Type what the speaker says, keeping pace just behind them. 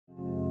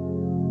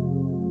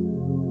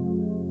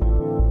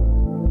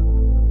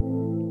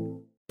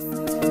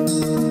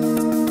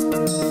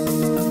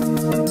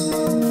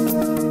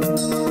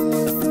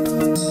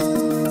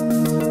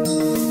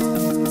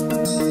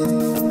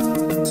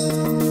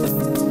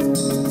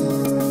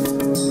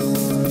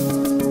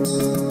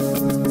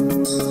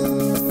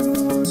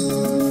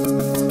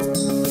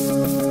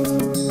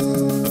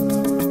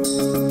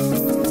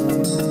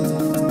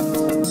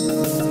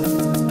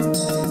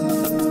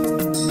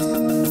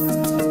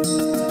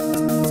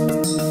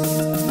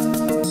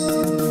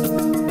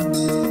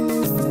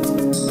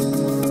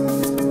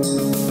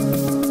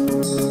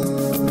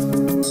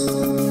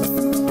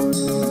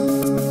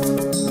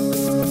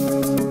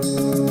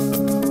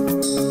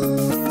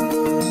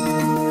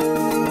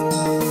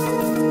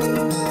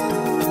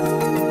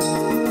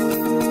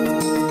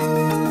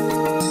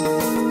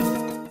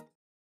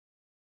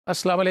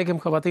Assalamu alaikum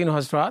Khawateen wa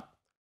Hazrat.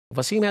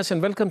 Waseem Ahsan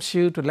welcomes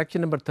you to lecture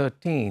number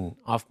 13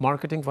 of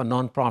Marketing for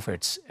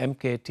Non-Profits,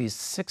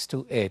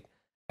 MKT728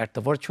 at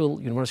the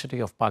Virtual University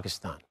of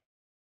Pakistan.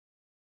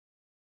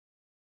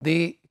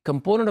 The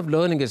component of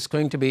learning is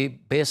going to be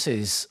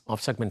basis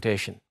of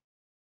segmentation.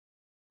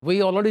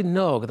 We already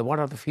know what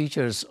are the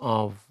features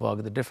of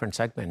the different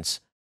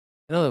segments.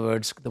 In other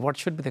words, what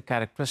should be the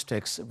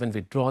characteristics when we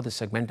draw the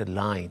segmented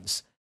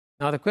lines.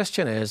 Now the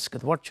question is,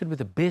 what should be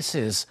the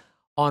basis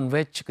on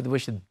which we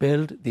should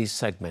build these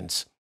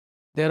segments?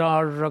 There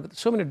are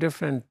so many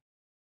different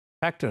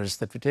factors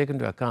that we take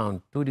into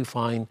account to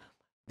define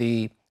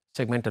the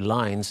segmented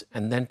lines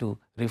and then to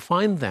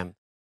refine them.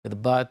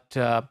 But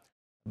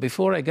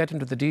before I get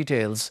into the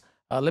details,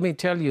 let me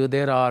tell you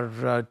there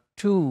are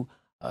two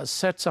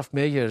sets of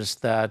measures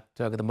that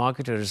the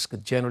marketers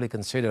could generally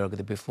consider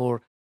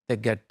before they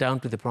get down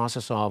to the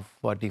process of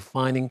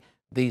defining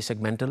the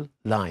segmental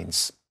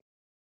lines.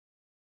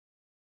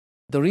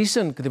 The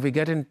reason we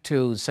get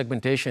into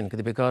segmentation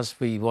is because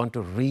we want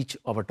to reach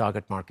our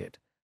target market.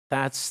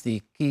 That's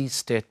the key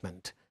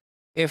statement.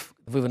 If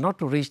we were not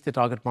to reach the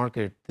target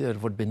market, there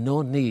would be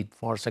no need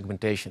for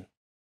segmentation.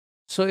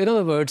 So in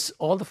other words,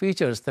 all the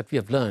features that we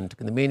have learned,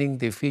 meaning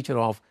the feature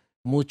of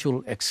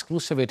mutual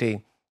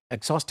exclusivity,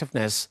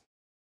 exhaustiveness,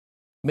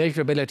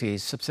 measurability,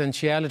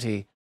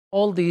 substantiality,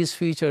 all these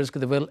features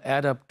will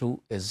add up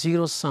to a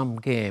zero-sum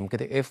game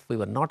if we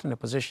were not in a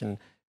position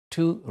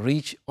to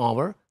reach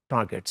our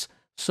targets.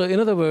 So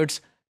in other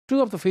words,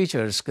 two of the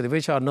features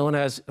which are known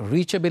as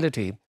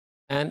reachability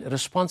and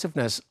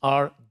responsiveness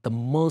are the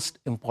most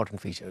important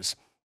features.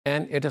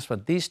 And it is for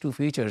these two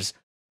features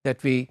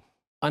that we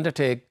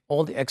undertake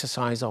all the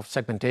exercise of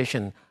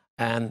segmentation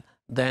and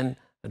then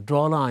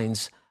draw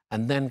lines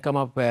and then come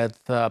up with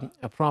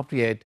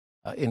appropriate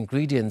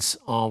ingredients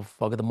of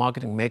the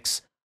marketing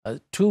mix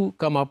to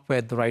come up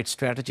with the right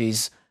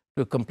strategies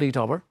to complete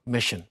our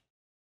mission.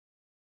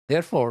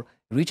 Therefore,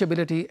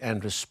 reachability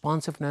and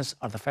responsiveness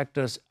are the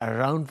factors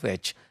around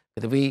which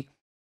we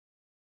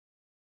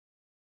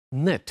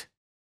knit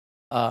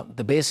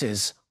the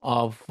basis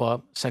of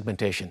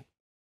segmentation.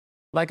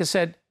 Like I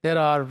said, there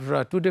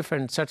are two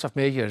different sets of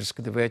measures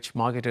which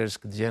marketers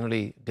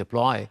generally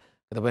deploy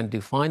when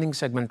defining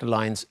segmental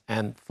lines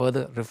and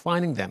further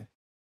refining them.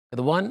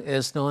 The one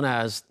is known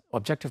as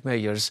objective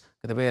measures,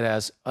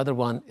 whereas other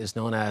one is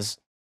known as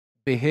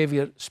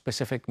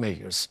behavior-specific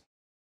measures.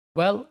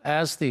 Well,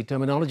 as the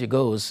terminology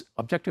goes,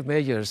 objective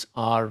measures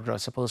are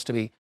supposed to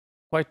be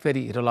quite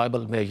very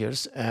reliable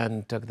measures,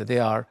 and they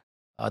are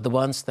the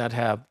ones that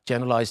have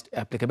generalized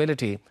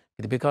applicability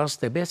because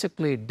they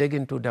basically dig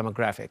into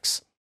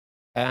demographics.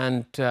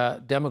 And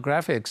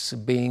demographics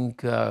being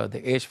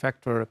the age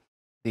factor,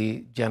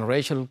 the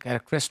generational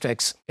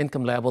characteristics,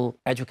 income level,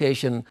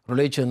 education,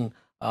 religion,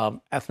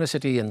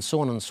 ethnicity, and so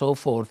on and so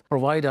forth,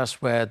 provide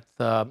us with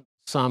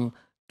some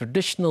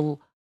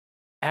traditional,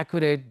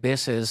 accurate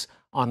basis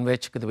on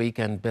which we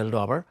can build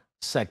our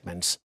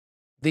segments.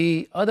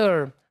 The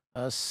other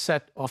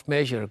set of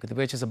measure,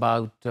 which is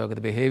about the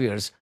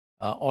behaviors,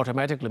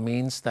 automatically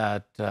means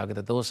that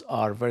those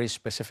are very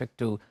specific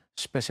to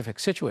specific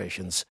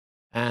situations,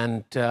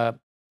 and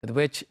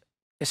which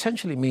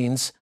essentially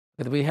means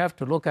that we have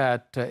to look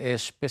at a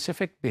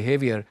specific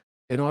behavior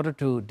in order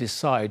to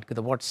decide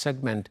what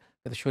segment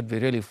should we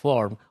really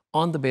form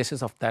on the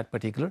basis of that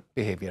particular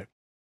behavior.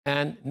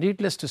 And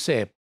needless to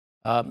say,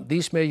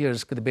 these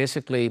measures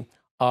basically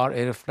are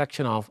a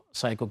reflection of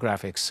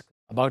psychographics,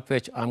 about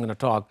which I'm going to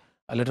talk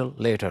a little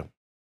later.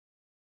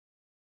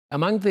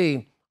 Among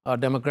the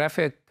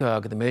demographic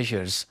the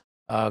measures,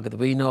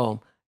 we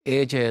know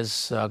age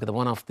is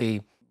one of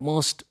the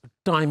most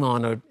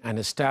time-honored and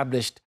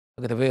established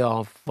way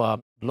of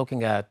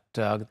looking at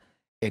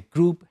a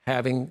group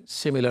having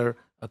similar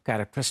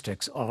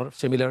characteristics or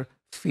similar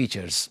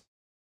features,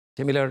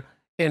 similar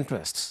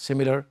interests,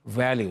 similar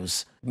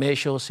values, may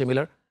show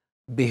similar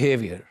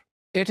behavior.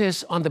 It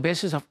is on the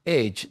basis of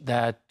age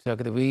that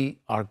we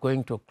are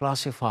going to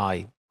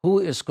classify who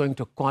is going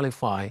to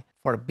qualify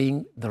for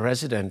being the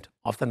resident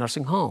of the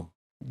nursing home.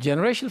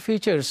 Generational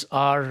features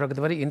are the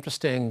very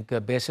interesting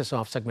basis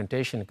of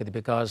segmentation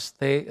because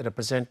they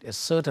represent a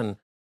certain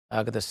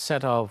the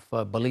set of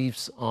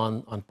beliefs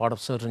on part of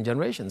certain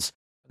generations.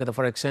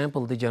 For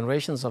example, the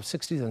generations of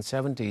 60s and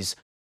 70s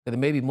they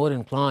may be more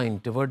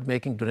inclined toward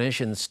making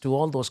donations to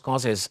all those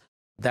causes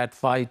that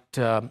fight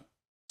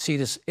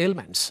serious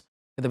ailments.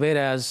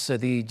 Whereas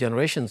the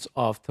generations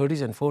of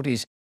 30s and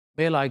 40s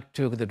may like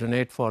to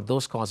donate for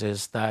those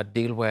causes that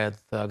deal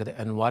with the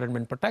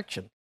environment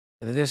protection.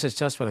 This is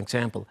just one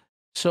example.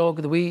 So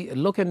we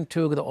look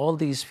into all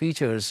these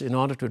features in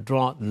order to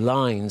draw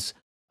lines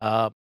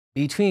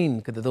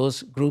between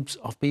those groups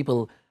of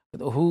people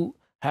who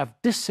have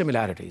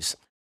dissimilarities.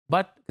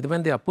 But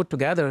when they are put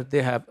together,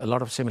 they have a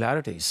lot of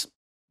similarities.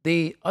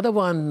 The other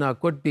one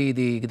could be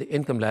the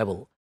income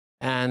level.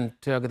 And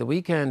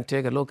we can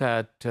take a look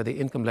at the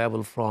income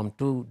level from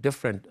two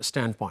different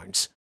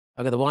standpoints.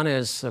 The one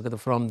is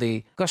from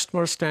the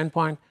customer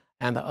standpoint,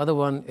 and the other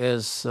one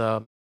is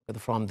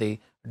from the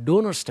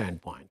donor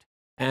standpoint.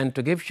 And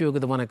to give you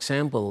the one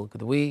example,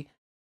 we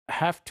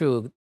have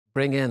to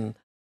bring in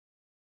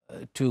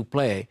to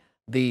play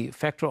the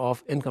factor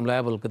of income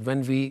level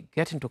when we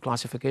get into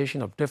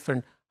classification of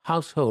different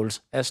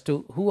households as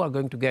to who are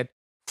going to get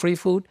free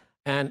food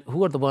and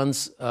who are the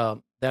ones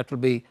that will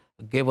be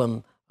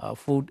given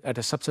food at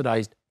a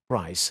subsidized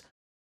price.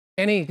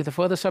 The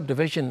further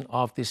subdivision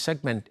of the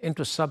segment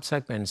into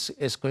subsegments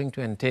is going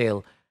to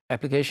entail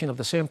application of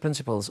the same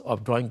principles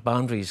of drawing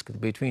boundaries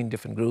between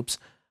different groups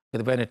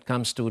when it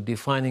comes to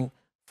defining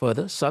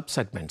further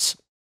subsegments.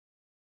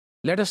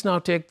 Let us now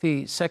take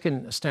the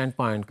second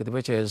standpoint,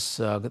 which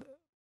is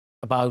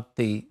about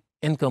the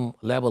income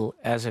level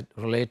as it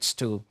relates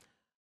to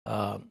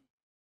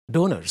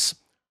donors.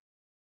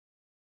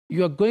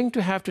 You are going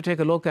to have to take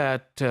a look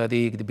at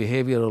the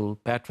behavioral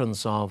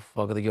patterns of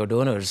your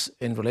donors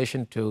in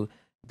relation to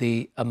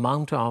the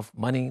amount of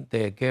money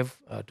they give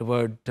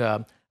toward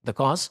the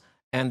cause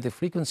and the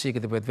frequency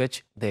with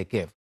which they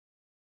give.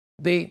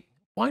 The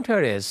point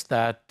here is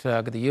that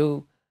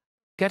you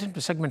get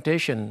into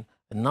segmentation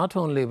not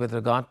only with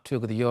regard to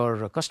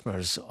your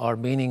customers, or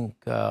meaning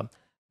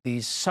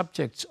the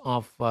subjects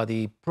of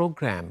the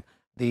program,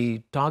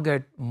 the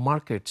target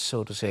market,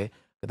 so to say,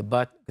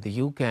 but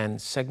you can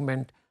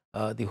segment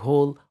the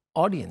whole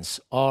audience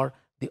or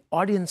the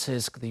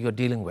audiences that you're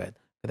dealing with.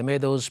 May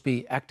those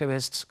be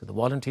activists, the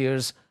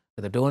volunteers,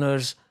 the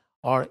donors,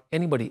 or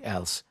anybody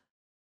else,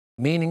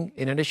 meaning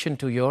in addition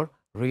to your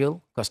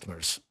real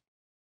customers.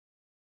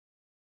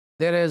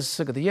 There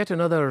is yet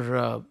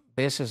another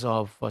basis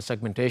of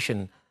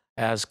segmentation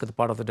as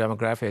part of the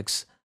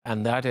demographics,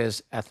 and that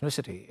is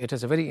ethnicity. It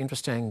is a very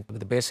interesting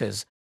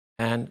basis,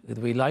 and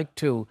we like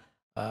to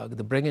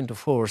bring into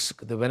force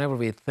whenever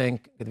we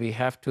think that we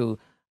have to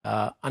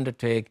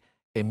undertake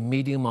a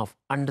medium of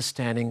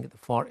understanding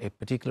for a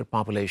particular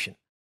population.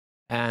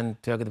 And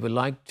we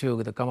like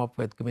to come up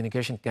with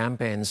communication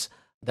campaigns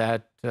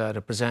that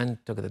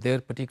represent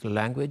their particular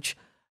language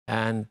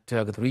and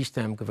reach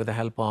them with the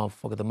help of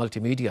the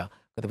multimedia,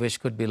 which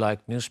could be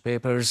like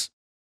newspapers,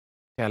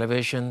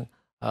 television,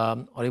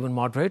 or even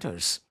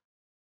moderators.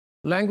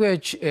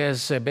 Language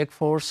is a big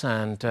force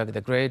and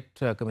the great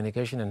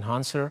communication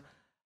enhancer.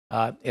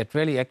 It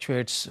really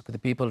actuates the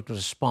people to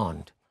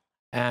respond.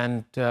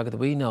 And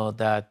we know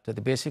that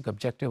the basic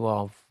objective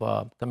of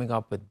coming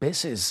up with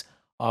basis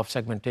of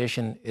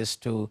segmentation is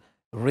to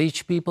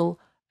reach people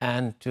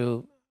and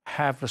to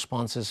have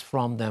responses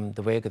from them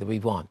the way that we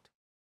want.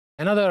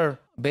 Another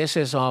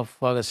basis of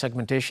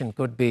segmentation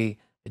could be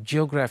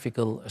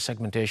geographical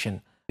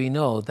segmentation. We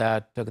know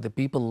that the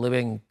people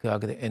living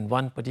in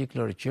one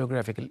particular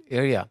geographical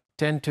area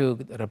tend to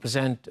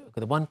represent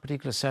one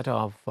particular set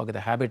of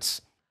the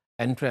habits,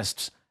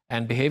 interests,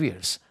 and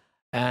behaviors.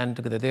 And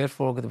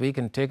therefore, we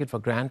can take it for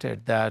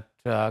granted that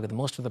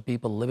most of the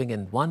people living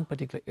in one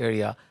particular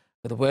area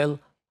will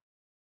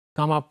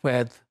come up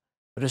with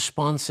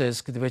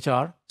responses which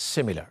are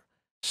similar.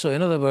 So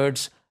in other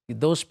words,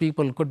 those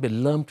people could be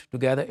lumped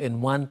together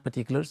in one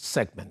particular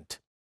segment.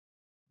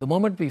 The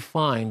moment we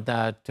find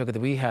that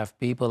we have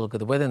people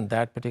within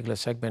that particular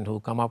segment who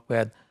come up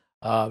with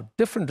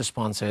different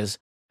responses,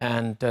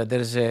 and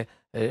there's a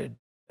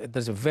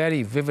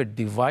very vivid,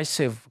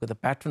 divisive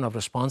pattern of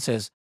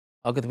responses,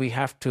 we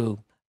have to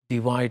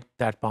divide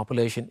that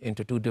population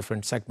into two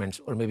different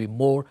segments, or maybe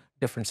more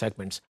different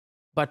segments.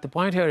 But the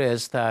point here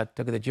is that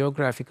the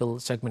geographical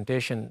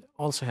segmentation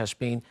also has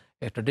been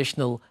a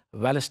traditional,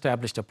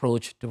 well-established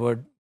approach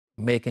toward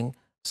making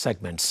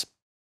segments.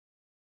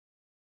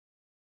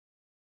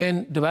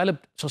 In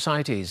developed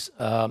societies,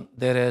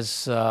 there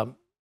is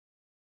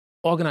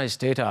organized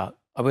data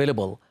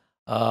available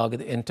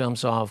in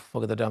terms of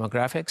the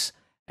demographics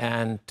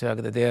and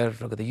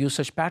their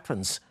usage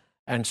patterns,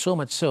 and so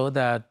much so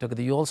that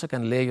you also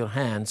can lay your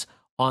hands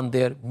on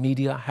their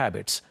media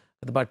habits.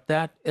 But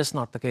that is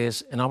not the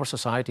case in our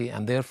society,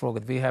 and therefore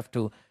we have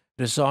to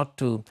resort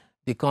to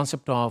the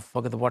concept of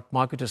what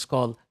marketers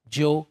call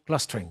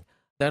geo-clustering.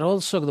 That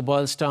also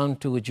boils down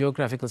to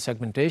geographical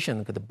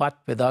segmentation, but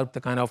without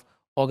the kind of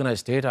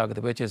organized data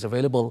which is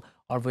available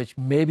or which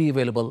may be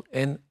available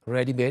in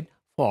ready-made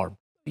form.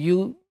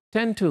 You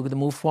tend to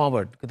move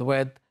forward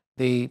with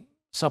the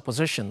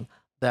supposition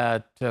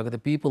that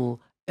the people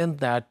in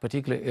that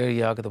particular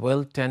area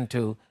will tend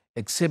to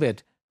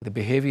exhibit the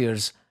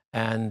behaviors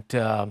and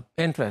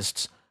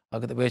interests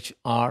which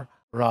are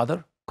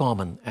rather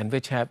common and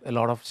which have a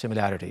lot of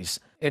similarities.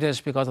 It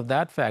is because of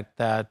that fact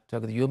that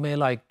you may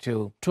like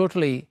to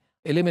totally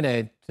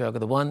eliminate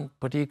the one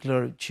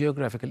particular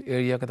geographical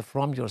area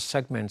from your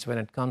segments when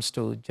it comes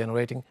to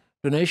generating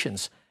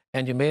donations,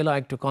 and you may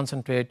like to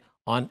concentrate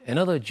on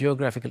another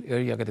geographical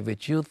area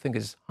which you think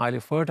is highly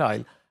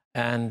fertile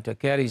and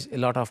carries a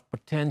lot of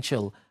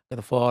potential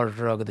for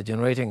the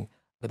generating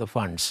the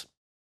funds.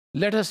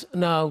 Let us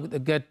now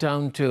get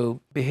down to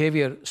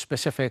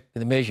behavior-specific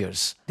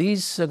measures.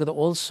 These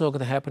also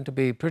happen to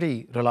be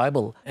pretty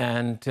reliable,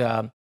 and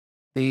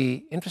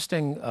the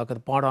interesting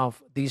part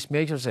of these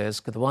measures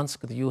is once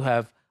you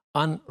have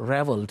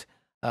unraveled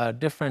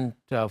different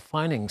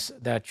findings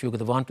that you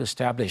want to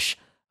establish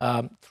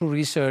through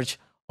research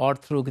or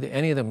through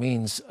any other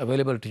means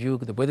available to you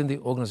within the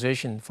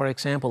organization, for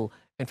example,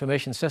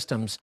 information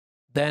systems,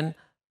 then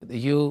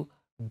you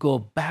go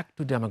back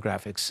to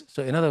demographics.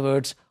 So in other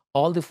words,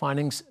 all the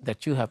findings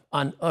that you have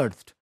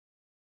unearthed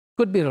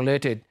could be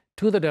related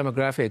to the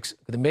demographics,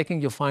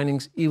 making your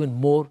findings even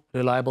more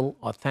reliable,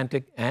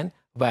 authentic, and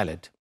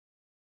valid.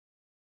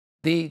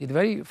 The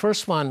very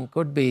first one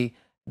could be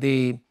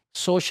the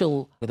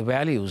social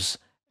values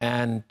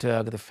and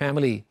the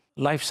family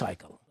life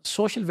cycle.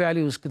 Social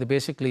values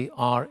basically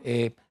are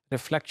a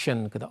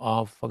reflection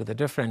of the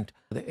different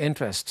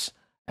interests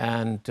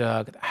and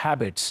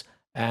habits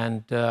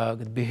and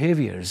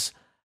behaviors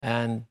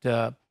and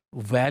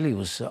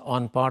values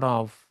on part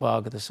of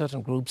the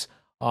certain groups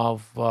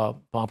of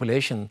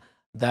population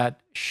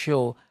that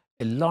show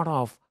a lot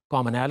of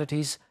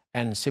commonalities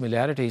and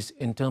similarities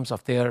in terms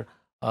of their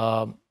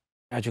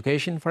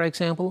education, for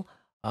example,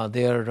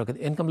 their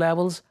income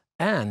levels,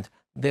 and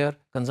their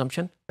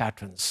consumption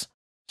patterns.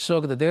 So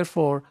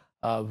therefore,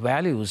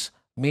 values,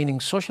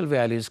 meaning social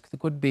values,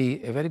 could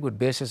be a very good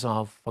basis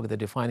of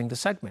defining the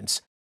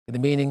segments,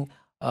 meaning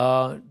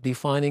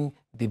defining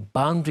the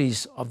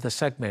boundaries of the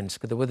segments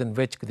within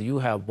which you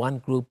have one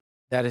group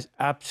that is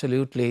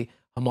absolutely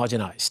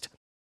homogenized.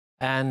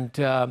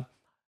 And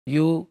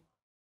you,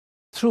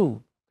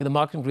 through the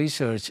marketing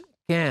research,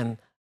 can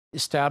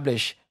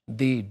establish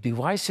the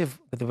divisive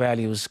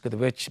values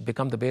which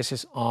become the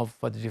basis of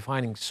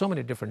defining so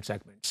many different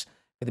segments.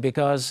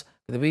 Because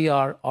we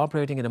are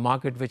operating in a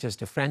market which is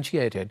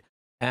differentiated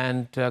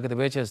and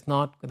which is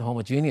not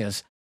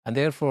homogeneous, and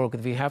therefore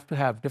we have to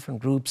have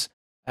different groups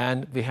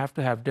and we have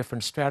to have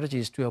different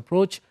strategies to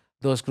approach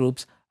those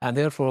groups, and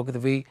therefore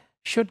we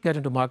should get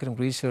into marketing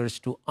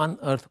research to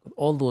unearth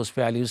all those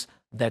values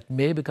that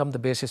may become the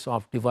basis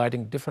of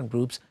dividing different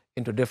groups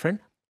into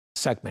different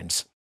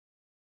segments.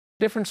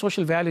 Different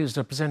social values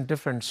represent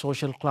different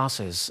social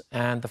classes,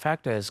 and the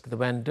fact is that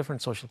when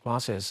different social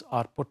classes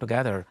are put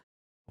together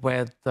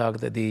with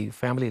the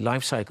family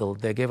life cycle,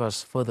 they give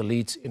us further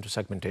leads into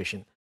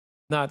segmentation.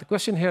 Now, the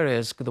question here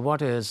is,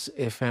 what is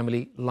a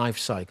family life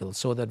cycle,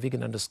 so that we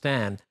can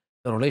understand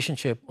the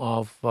relationship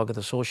of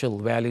the social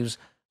values,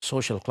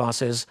 social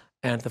classes,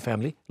 and the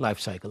family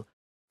life cycle.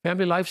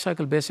 Family life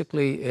cycle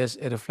basically is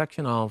a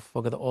reflection of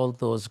all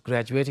those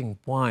graduating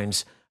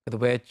points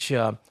which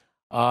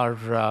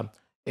are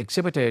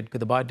exhibited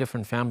by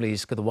different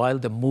families while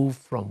they move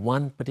from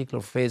one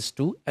particular phase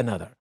to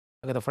another.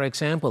 For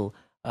example,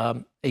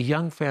 a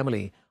young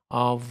family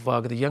of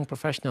the young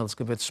professionals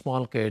with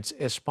small kids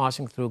is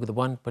passing through the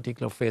one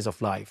particular phase of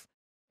life.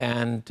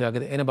 And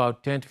in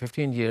about 10 to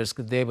 15 years,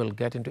 they will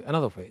get into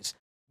another phase,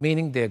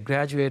 meaning they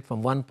graduate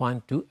from one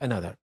point to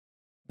another.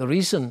 The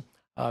reason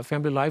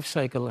family life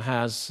cycle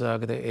has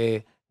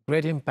a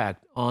great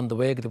impact on the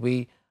way that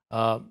we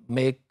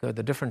make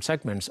the different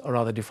segments, or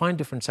rather define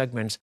different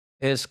segments,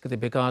 is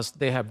because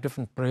they have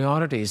different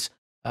priorities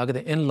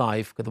in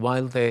life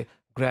while they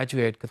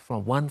graduate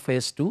from one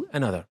phase to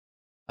another.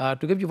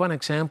 To give you one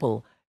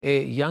example,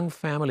 a young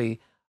family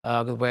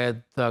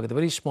with the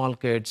very small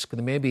kids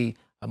may be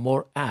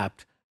more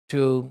apt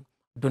to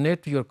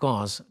donate to your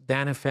cause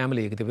than a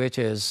family which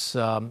is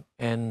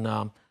in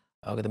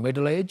the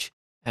middle age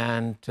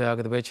and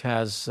which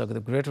has the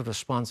greater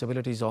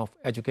responsibilities of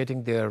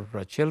educating their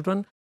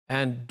children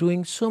and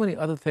doing so many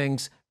other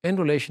things in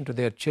relation to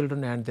their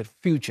children and their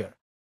future.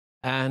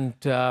 And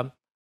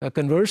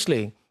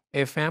conversely,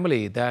 a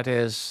family that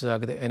is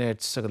in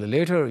its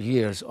later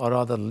years, or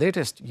rather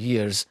latest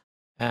years,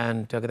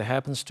 and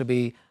happens to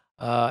be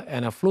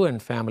an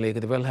affluent family,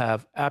 they will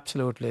have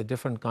absolutely a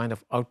different kind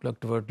of outlook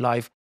toward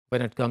life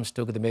when it comes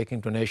to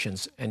making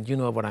donations. And you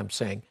know what I'm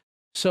saying.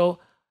 So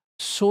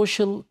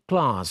social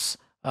class,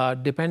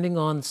 depending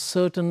on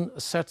certain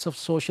sets of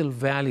social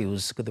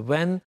values,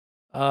 when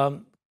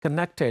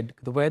connected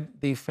with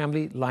the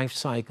family life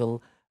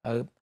cycle,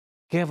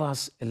 gave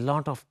us a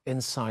lot of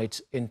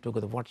insights into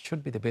what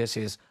should be the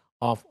basis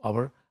of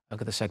our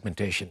the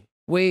segmentation.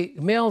 We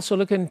may also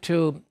look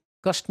into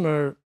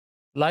customer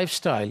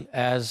lifestyle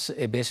as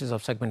a basis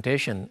of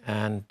segmentation,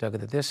 and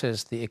this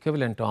is the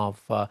equivalent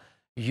of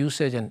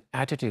usage and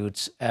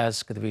attitudes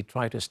as we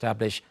try to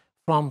establish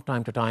from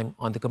time to time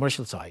on the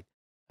commercial side.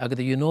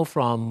 You know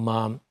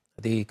from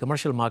the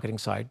commercial marketing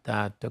side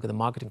that the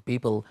marketing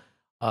people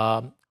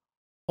um,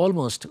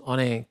 almost on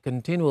a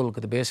continual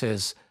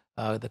basis,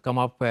 they come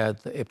up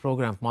with a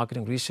program of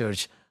marketing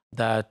research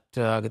that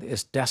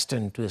is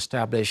destined to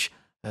establish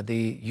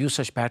the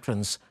usage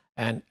patterns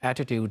and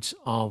attitudes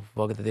of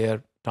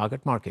their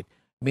target market.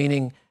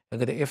 Meaning,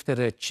 if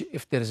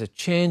there is a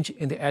change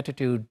in the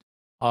attitude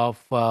of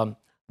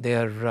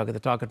their the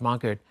target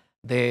market,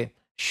 they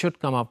should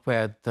come up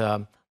with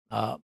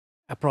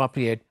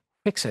appropriate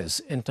fixes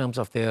in terms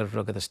of their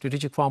the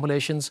strategic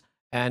formulations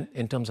and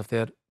in terms of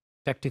their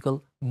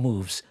tactical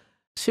moves.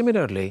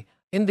 Similarly,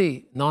 in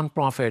the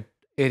nonprofit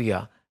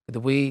area,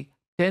 we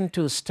tend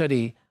to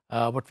study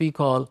what we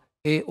call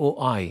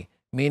AOI,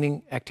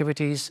 meaning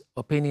activities,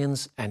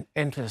 opinions, and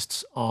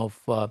interests of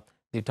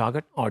the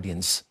target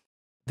audience.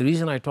 The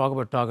reason I talk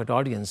about target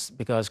audience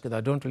because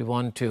I don't really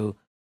want to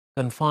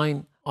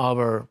confine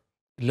our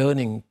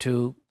learning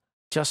to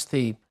just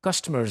the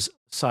customer's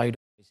side.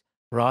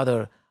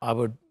 Rather, I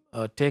would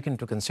take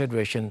into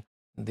consideration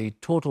the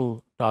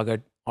total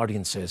target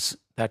audiences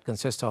that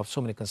consist of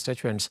so many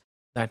constituents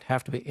that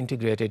have to be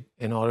integrated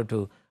in order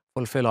to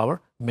fulfill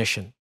our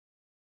mission.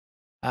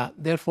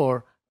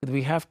 Therefore,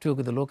 we have to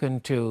look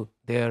into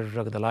their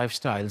the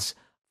lifestyles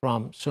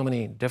from so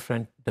many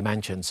different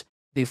dimensions.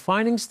 The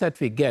findings that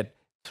we get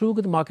through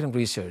the marketing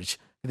research,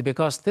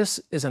 because this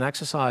is an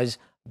exercise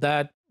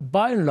that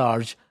by and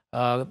large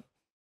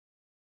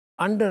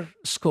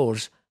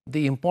underscores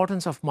the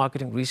importance of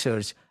marketing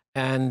research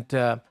and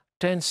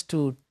tends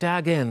to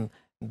tag in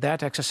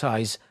that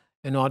exercise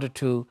in order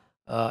to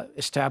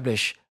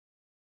establish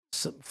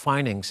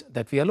findings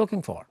that we are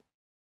looking for.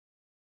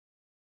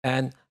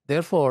 And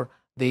therefore,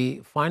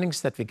 the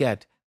findings that we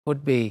get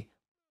could be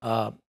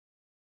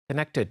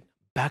connected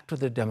back to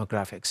the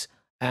demographics.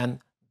 And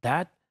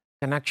that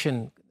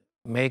connection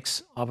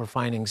makes our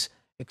findings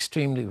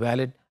extremely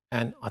valid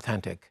and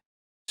authentic.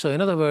 So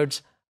in other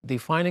words, the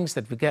findings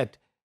that we get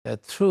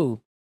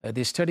through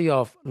the study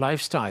of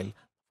lifestyle,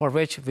 for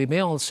which we may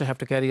also have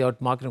to carry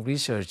out marketing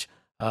research,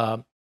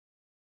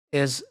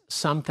 is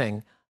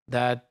something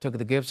that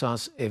gives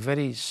us a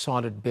very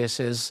solid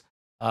basis,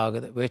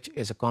 which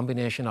is a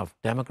combination of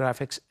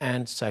demographics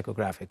and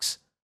psychographics,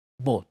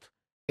 both.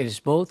 It is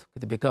both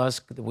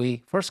because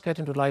we first get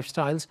into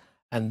lifestyles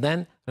and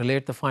then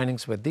relate the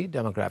findings with the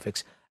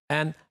demographics.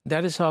 And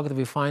that is how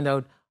we find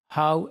out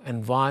how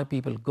and why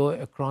people go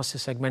across the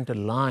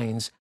segmental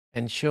lines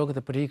and show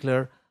the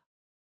particular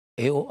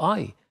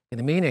AOI.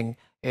 Meaning,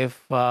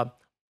 if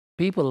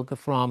people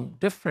from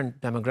different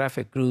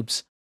demographic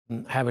groups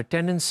have a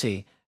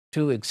tendency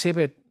to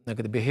exhibit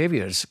the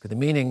behaviors,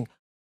 meaning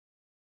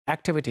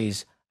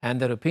activities and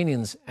their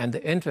opinions and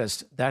the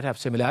interests that have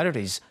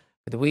similarities,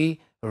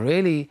 we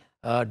really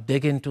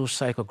dig into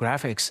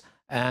psychographics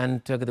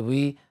and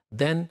we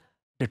then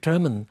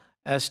determine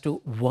as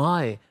to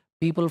why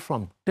people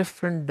from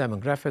different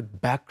demographic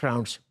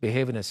backgrounds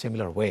behave in a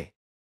similar way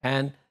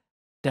and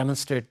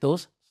demonstrate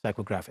those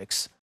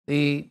psychographics.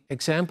 The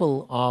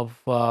example of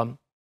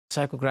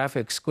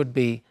psychographics could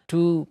be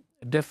two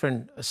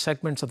different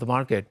segments of the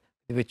market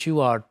which you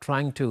are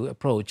trying to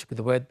approach with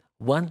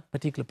one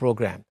particular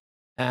program.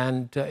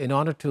 And in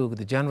order to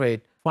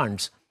generate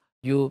funds,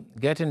 you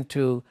get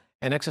into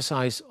an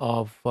exercise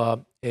of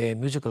a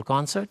musical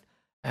concert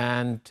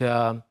and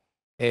a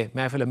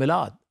mahfil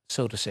milad,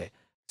 so to say.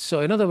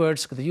 So in other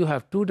words, you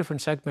have two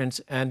different segments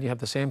and you have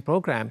the same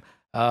program,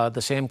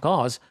 the same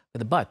cause,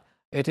 but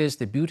it is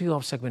the beauty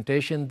of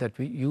segmentation that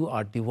you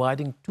are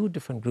dividing two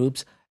different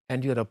groups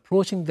and you're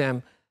approaching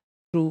them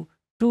through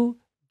two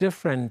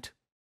different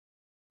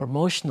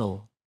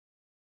promotional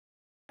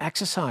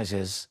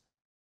exercises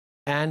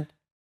and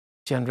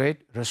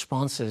generate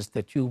responses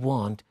that you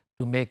want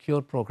to make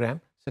your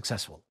program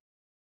successful.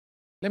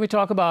 Let me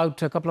talk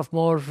about a couple of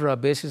more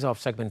bases of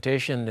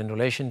segmentation in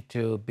relation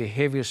to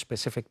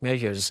behavior-specific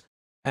measures,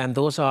 and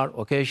those are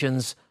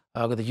occasions,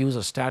 the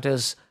user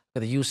status,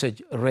 the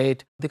usage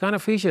rate, the kind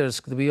of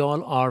features we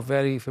all are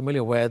very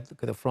familiar with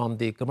from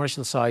the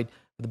commercial side,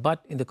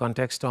 but in the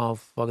context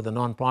of the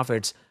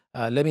nonprofits,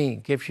 let me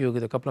give you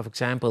a couple of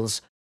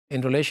examples.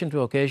 In relation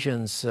to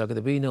occasions,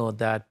 we know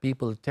that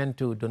people tend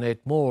to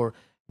donate more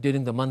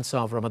during the months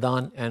of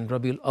Ramadan and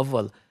Rabiul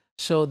Awwal.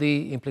 So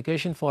the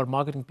implication for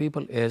marketing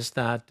people is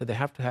that they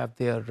have to have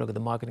their the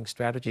marketing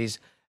strategies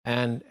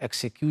and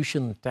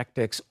execution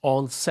tactics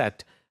all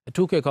set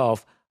to kick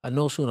off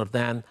no sooner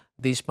than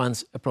these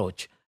months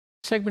approach.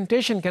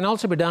 Segmentation can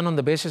also be done on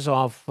the basis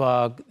of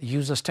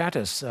user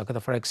status.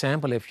 For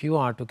example, if you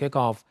are to kick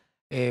off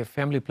a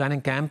family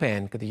planning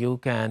campaign, you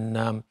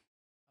can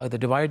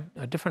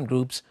divide different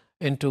groups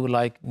into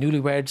like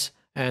newlyweds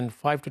and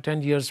 5 to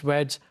 10 years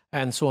weds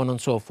and so on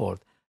and so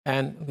forth.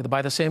 And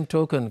by the same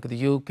token,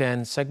 you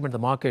can segment the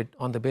market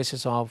on the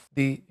basis of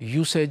the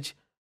usage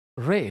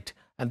rate.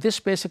 And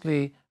this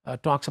basically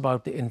talks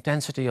about the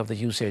intensity of the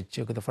usage.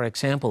 For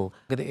example,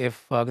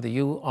 if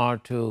you are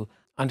to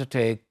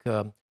undertake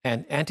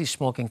an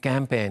anti-smoking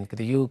campaign,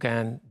 you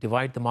can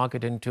divide the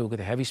market into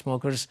the heavy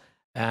smokers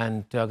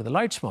and the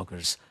light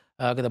smokers.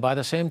 By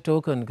the same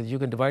token, you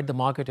can divide the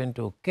market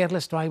into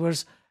careless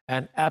drivers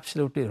and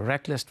absolutely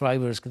reckless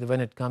drivers when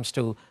it comes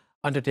to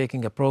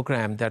undertaking a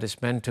program that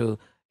is meant to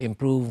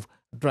improve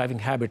driving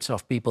habits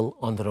of people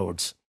on the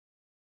roads.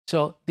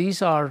 So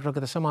these are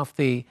some of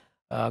the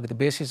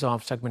basis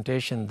of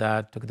segmentation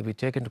that we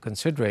take into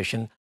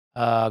consideration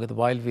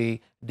while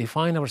we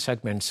define our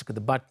segments.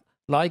 But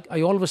like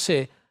I always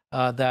say,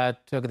 that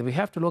we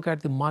have to look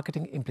at the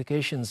marketing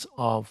implications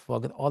of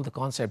all the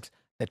concepts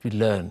that we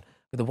learn.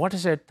 What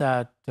is it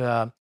that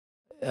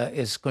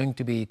is going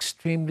to be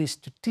extremely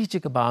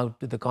strategic about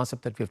the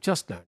concept that we've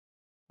just learned?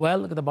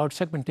 Well, about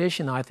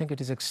segmentation, I think it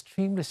is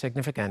extremely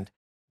significant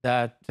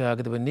that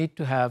we need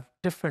to have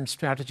different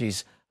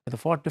strategies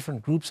for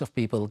different groups of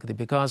people,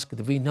 because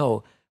we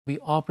know we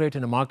operate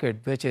in a market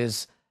which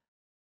is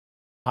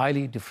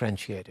highly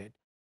differentiated.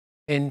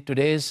 In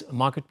today's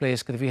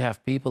marketplace, we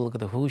have people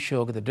who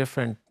show the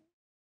different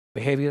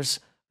behaviors,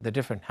 the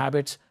different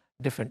habits,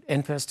 different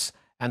interests.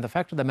 And the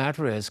fact of the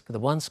matter is,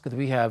 once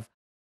we have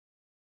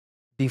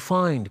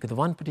defined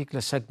one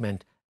particular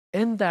segment,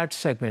 in that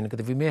segment,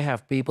 we may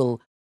have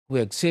people who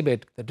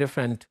exhibit the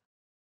different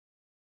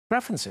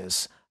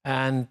preferences.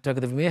 And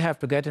we may have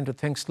to get into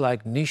things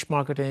like niche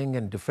marketing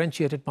and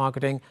differentiated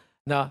marketing.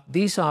 Now,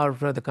 these are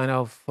the kind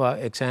of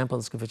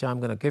examples which I'm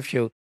going to give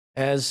you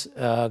as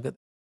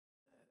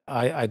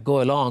I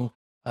go along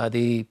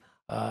the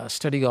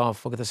study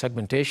of the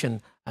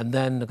segmentation and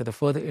then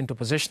further into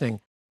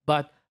positioning.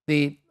 But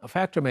the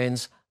fact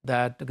remains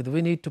that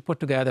we need to put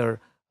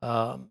together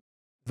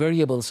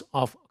variables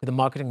of the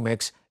marketing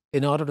mix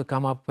in order to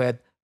come up with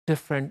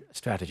different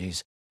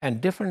strategies. And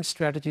different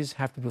strategies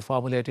have to be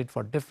formulated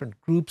for different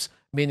groups,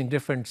 meaning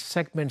different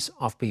segments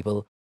of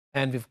people.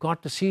 And we've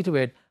got to see to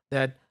it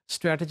that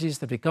strategies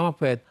that we come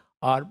up with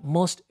are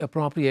most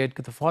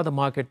appropriate for the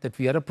market that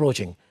we are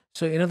approaching.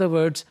 So in other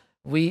words,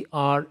 we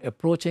are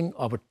approaching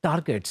our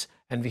targets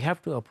and we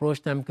have to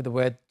approach them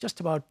with just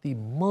about the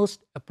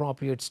most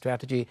appropriate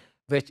strategy,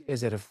 which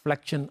is a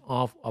reflection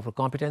of our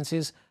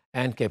competencies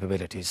and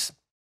capabilities.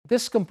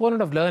 This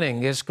component of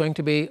learning is going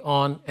to be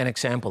on an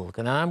example.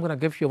 And I'm going to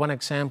give you one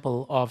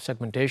example of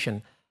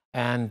segmentation.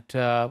 And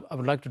I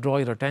would like to draw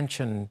your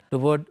attention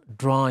toward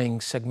drawing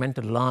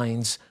segmented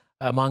lines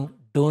among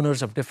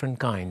donors of different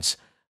kinds.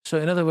 So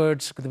in other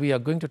words, we are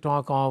going to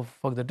talk of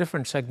the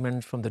different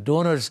segments from the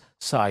donor's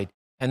side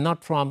and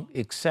not from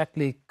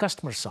exactly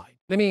customer side.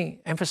 Let me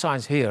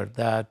emphasize here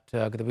that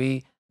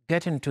we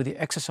get into the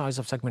exercise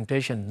of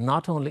segmentation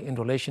not only in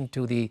relation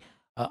to the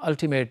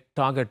ultimate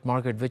target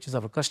market, which is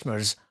our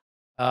customers.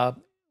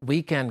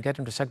 We can get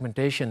into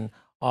segmentation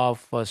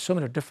of so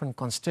many different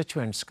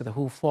constituents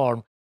who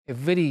form a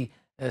very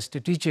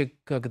strategic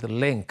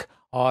link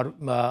or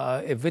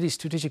a very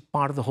strategic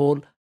part of the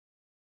whole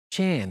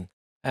chain.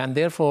 And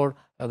therefore,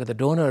 the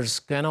donors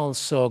can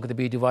also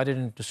be divided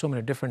into so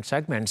many different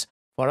segments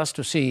for us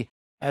to see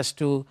as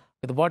to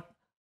what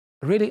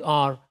really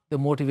are the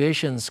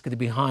motivations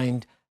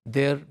behind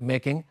their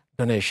making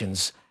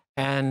donations.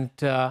 And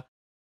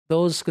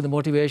those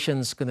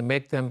motivations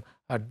make them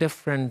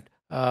different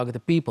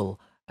people.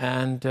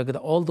 And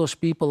all those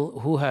people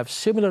who have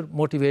similar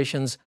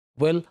motivations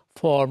will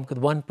form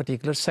one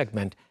particular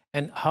segment.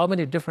 And how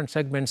many different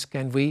segments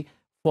can we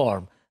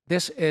form?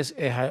 This is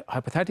a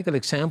hypothetical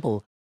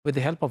example with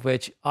the help of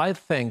which I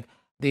think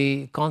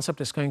the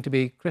concept is going to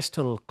be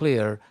crystal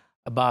clear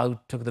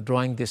about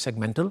drawing the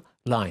segmental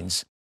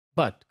lines.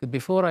 But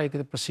before I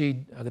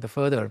proceed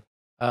further,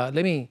 let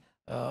me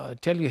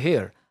tell you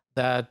here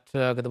that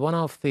one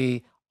of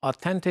the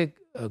authentic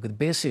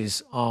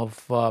bases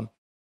of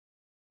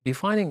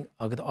defining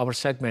our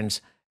segments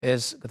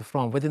is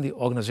from within the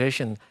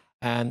organization,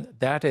 and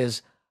that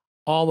is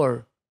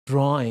our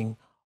drawing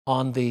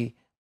on the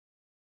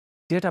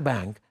data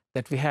bank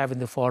that we have in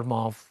the form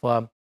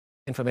of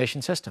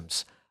information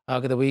systems.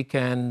 We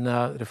can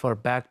refer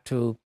back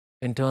to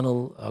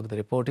internal the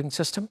reporting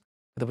system.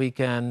 We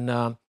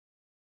can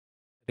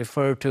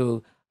refer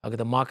to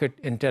the market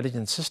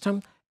intelligence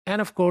system,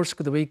 and of course,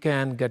 we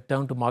can get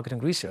down to marketing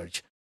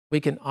research. We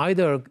can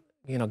either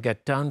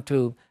get down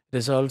to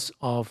results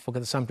of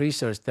some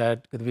research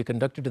that we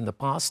conducted in the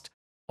past,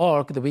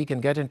 or we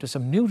can get into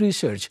some new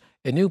research,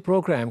 a new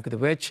program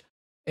which,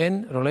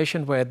 in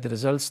relation with the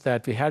results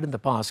that we had in the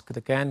past,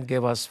 can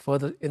give us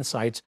further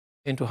insights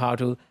into how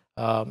to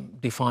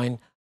define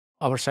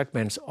our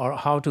segments or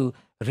how to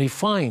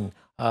refine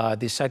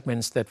the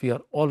segments that we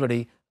are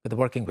already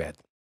working with.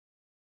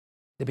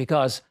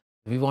 Because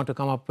we want to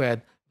come up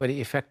with very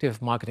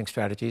effective marketing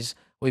strategies.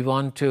 We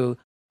want to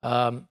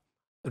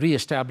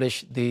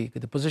reestablish the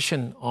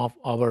position of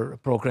our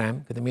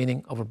program, the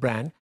meaning of our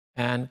brand,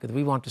 and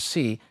we want to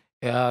see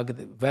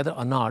whether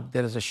or not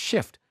there is a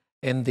shift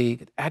in the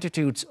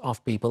attitudes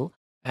of people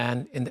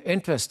and in the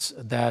interests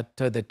that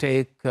they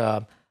take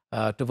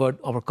toward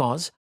our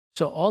cause.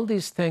 So all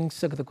these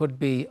things could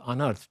be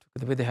unearthed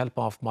with the help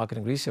of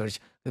marketing research,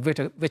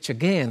 which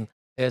again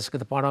is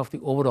part of the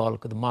overall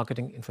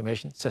marketing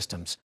information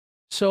systems.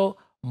 So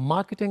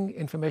marketing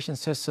information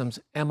systems,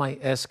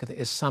 MIS,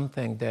 is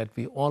something that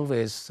we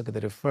always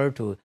refer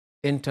to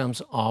in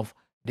terms of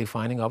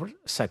defining our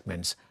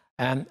segments.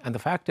 And the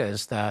fact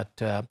is that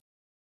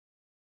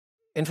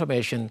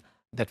information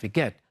that we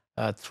get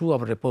through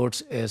our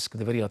reports is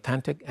very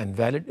authentic and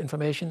valid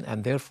information,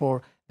 and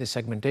therefore the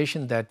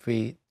segmentation that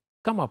we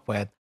come up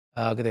with,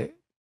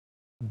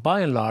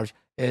 by and large,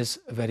 is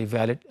very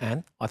valid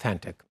and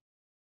authentic.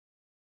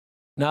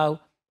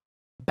 Now,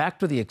 back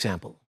to the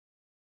example.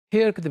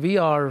 Here we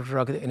are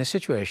in a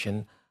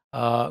situation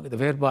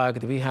whereby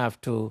we have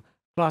to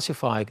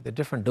classify the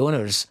different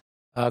donors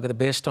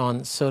based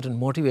on certain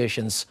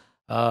motivations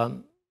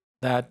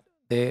that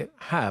they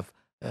have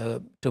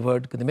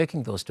toward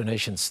making those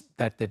donations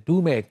that they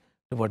do make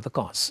toward the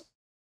cause.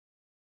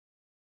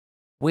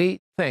 We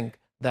think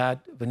that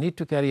we need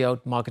to carry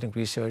out marketing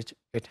research.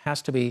 It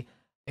has to be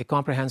a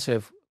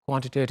comprehensive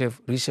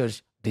quantitative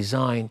research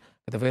design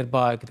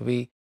whereby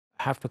we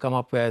have to come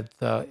up with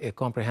a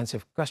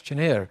comprehensive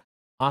questionnaire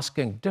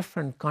asking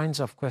different kinds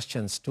of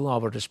questions to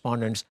our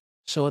respondents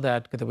so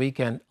that we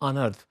can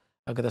unearth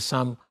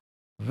some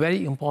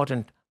very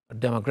important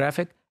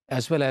demographic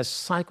as well as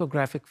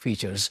psychographic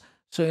features.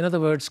 So in other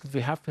words,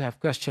 we have to have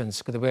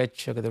questions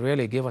which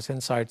really give us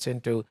insights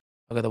into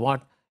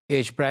what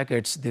age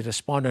brackets the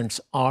respondents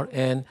are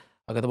in,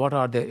 what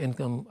are their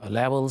income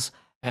levels,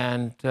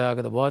 and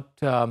what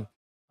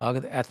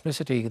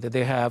ethnicity that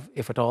they have,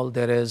 if at all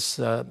there is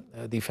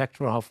the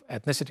factor of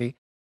ethnicity,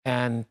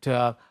 and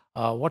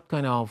what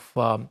kind of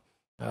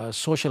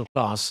social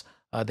class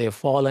they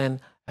fall in,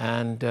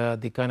 and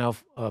the kind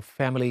of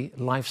family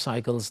life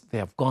cycles they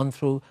have gone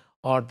through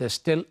or they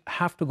still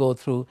have to go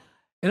through.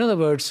 In other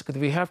words,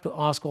 we have to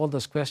ask all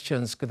those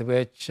questions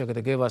which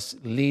give us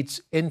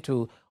leads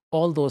into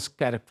all those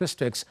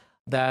characteristics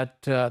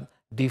that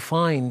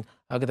define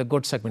the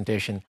good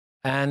segmentation.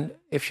 And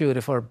if you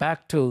refer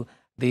back to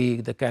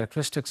the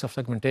characteristics of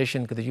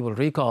segmentation, you will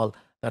recall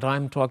that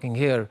I'm talking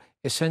here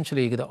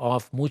essentially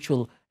of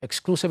mutual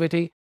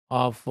exclusivity,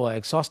 of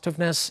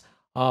exhaustiveness,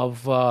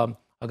 of the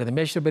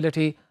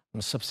measurability,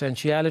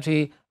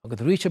 substantiality, the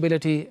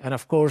reachability, and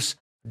of course,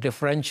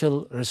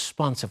 differential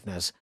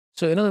responsiveness.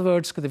 So in other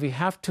words, we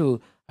have to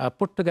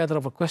put together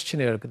a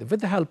questionnaire with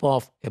the help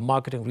of a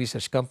marketing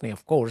research company,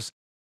 of course,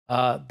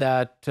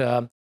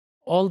 that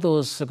all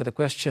those the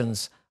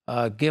questions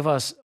give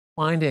us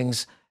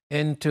findings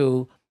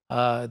into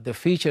the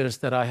features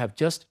that I have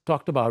just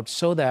talked about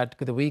so that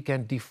we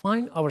can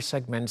define our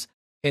segments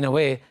in a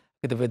way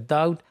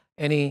without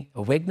any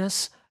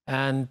vagueness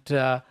and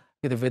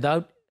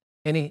without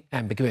any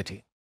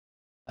ambiguity.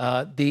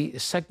 The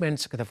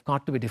segments have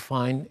got to be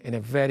defined in a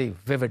very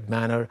vivid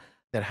manner.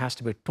 There has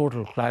to be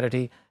total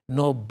clarity,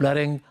 no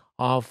blurring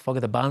of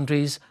the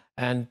boundaries,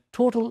 and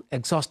total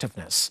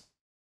exhaustiveness.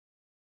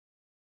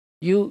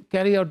 You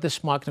carry out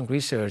this marketing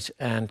research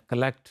and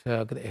collect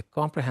a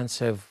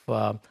comprehensive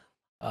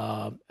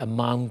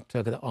amount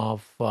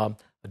of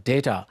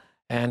data,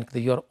 and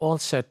you're all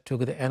set to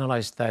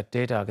analyze that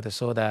data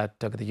so that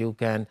you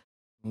can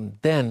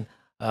then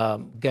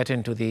get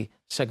into the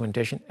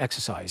segmentation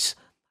exercise.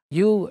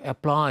 You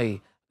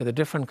apply the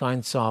different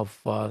kinds of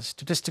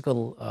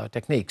statistical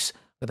techniques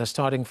that are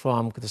starting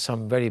from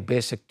some very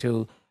basic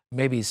to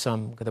maybe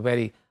some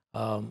very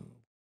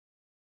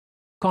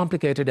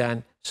complicated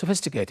and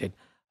sophisticated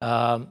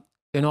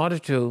in order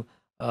to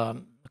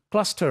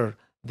cluster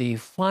the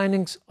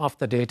findings of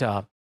the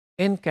data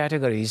in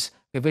categories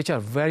which are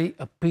very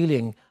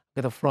appealing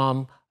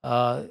from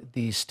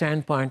the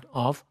standpoint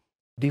of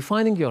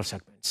defining your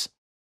segments.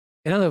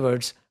 In other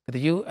words,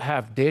 you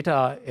have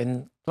data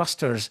in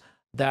clusters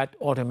that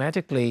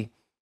automatically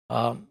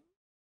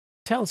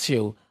tells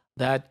you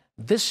that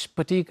this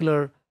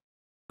particular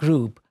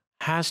group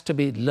has to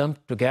be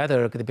lumped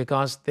together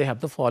because they have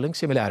the following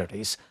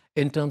similarities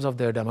in terms of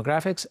their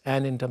demographics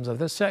and in terms of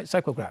their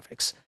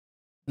psychographics.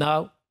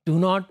 Now, do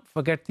not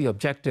forget the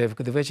objective,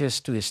 which is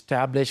to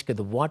establish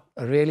what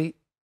really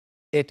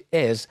it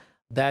is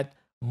that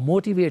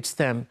motivates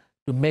them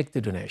to make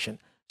the donation.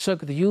 So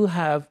you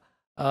have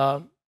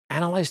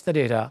analyzed the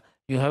data,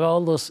 you have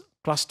all those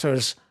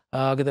clusters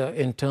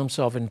in terms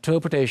of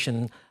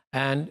interpretation,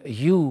 and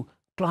you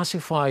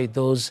classify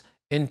those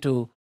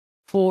into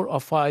 4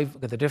 or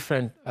 5 the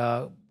different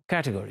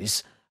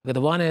categories. The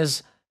one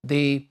is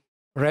the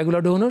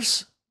regular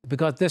donors,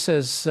 because this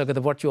is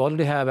what you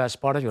already have as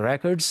part of your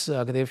records.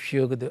 If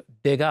you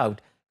dig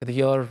out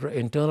your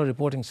internal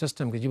reporting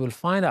system, you will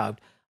find out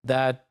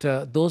that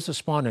those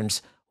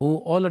respondents who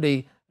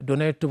already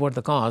donate toward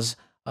the cause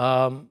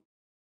are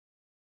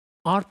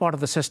part of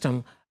the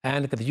system,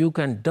 and you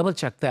can double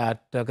check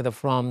that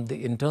from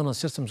the internal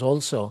systems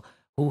also,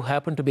 who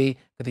happen to be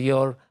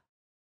your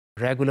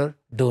regular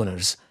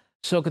donors.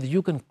 So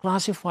you can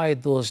classify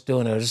those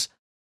donors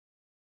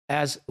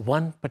as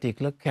one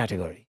particular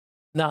category.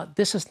 Now,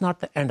 this is not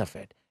the end of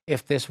it.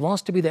 If this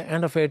was to be the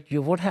end of it,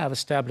 you would have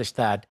established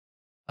that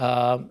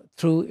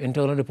through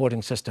internal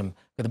reporting system.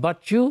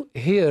 But you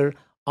here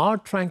are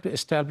trying to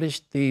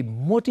establish the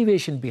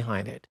motivation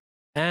behind it.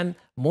 And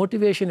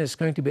motivation is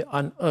going to be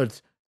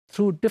unearthed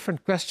through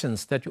different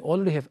questions that you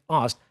already have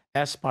asked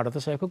as part of the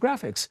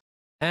psychographics.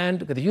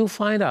 And you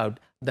find out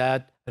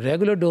that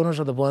regular donors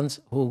are the ones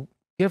who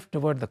give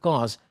toward the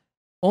cause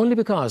only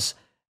because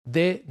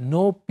they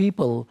know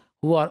people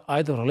who are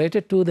either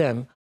related to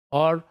them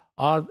or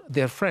are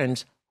their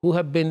friends who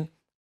have been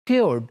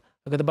cured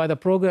by the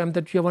program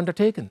that you have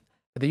undertaken.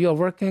 That you are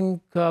working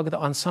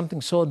on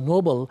something so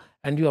noble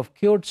and you have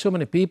cured so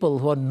many people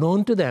who are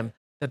known to them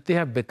that they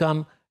have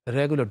become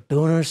regular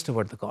donors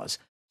toward the cause.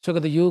 So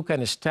that you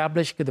can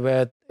establish with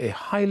a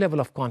high level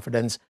of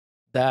confidence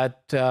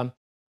that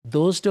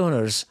those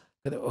donors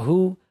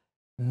who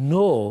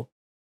know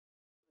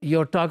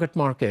your target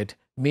market,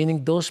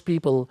 meaning those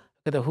people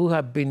who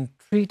have been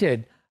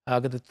treated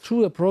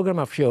through a program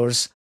of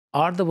yours,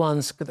 are the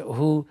ones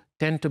who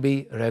tend to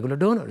be regular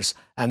donors.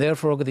 And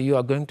therefore, you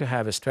are going to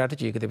have a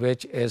strategy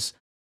which is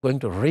going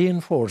to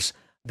reinforce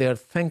their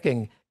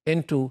thinking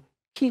into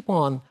keep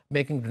on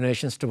making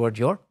donations toward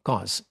your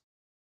cause.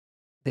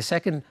 The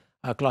second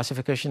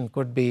classification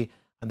could be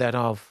that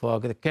of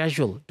the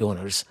casual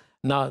donors.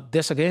 Now,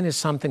 this again is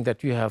something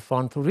that you have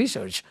found through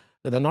research,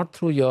 not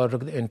through your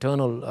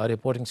internal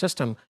reporting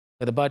system,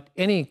 but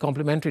any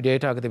complementary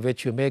data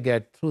which you may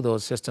get through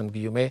those systems.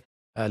 You may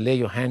lay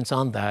your hands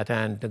on that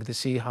and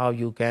see how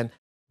you can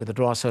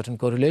draw certain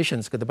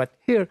correlations. But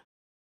here,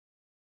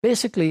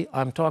 basically,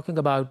 I'm talking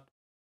about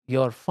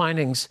your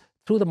findings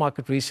through the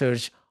market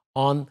research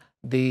on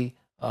the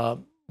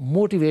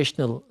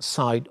motivational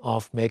side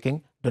of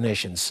making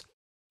donations.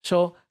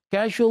 So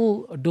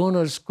casual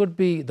donors could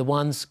be the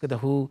ones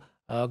who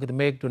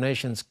make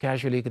donations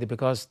casually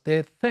because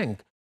they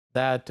think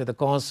that the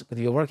cause that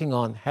you're working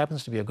on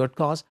happens to be a good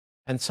cause,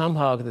 and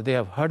somehow they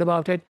have heard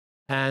about it,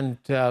 and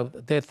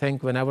they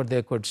think whenever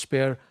they could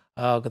spare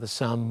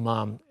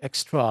some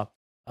extra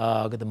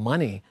the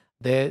money,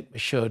 they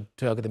should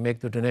make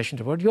the donation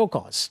toward your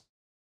cause.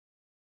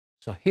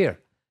 So here,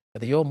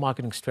 your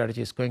marketing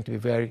strategy is going to be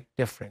very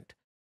different,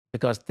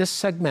 because this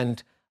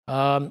segment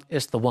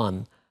is the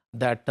one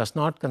that does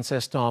not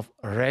consist of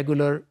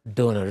regular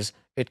donors.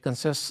 It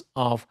consists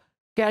of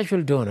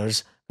casual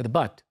donors,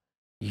 but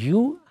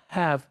you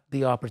have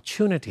the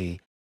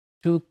opportunity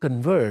to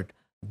convert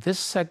this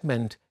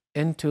segment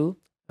into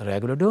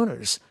regular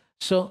donors.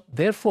 So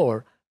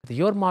therefore,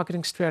 your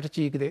marketing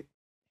strategy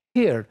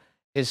here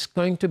is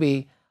going to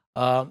be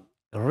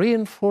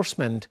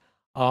reinforcement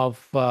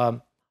of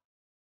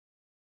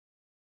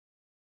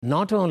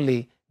not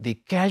only the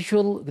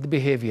casual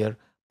behavior,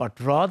 but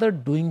rather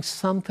doing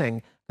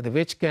something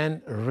which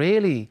can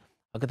really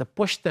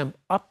push them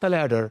up the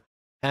ladder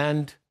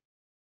and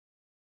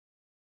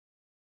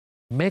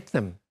make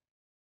them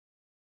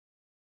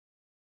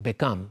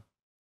become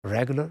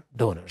regular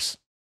donors.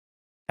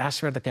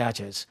 That's where the catch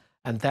is.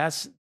 And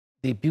that's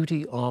the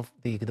beauty of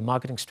the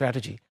marketing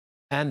strategy.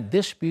 And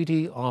this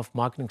beauty of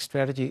marketing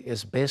strategy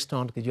is based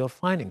on your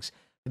findings,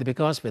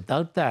 because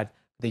without that,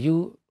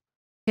 you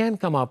can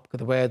come up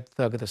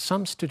with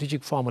some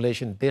strategic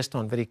formulation based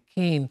on very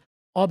keen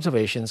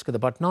observations,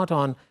 but not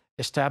on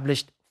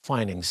established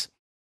findings.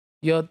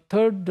 Your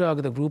third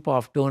the group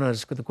of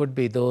donors could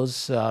be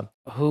those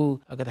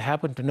who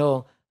happen to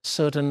know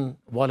certain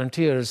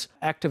volunteers,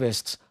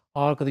 activists,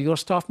 or your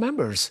staff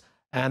members.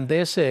 And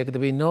they say that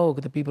we know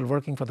the people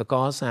working for the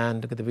cause,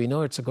 and we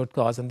know it's a good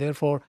cause, and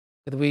therefore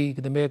we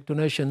make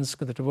donations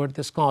toward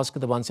this cause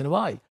once in a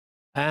while.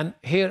 And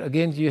here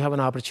again, you have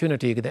an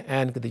opportunity,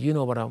 and you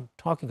know what I'm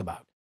talking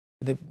about.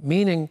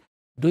 Meaning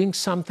doing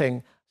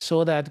something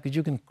so that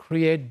you can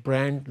create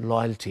brand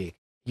loyalty.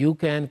 You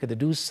can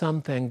do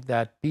something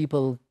that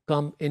people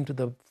come into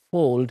the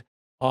fold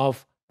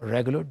of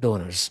regular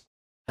donors.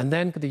 And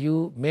then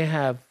you may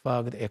have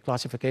a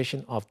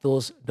classification of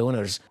those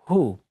donors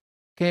who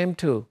came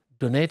to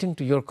donating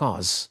to your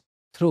cause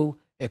through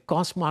a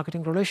cause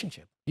marketing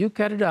relationship. You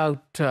carried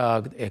out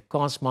a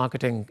cause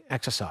marketing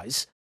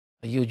exercise.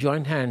 You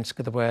joined hands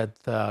with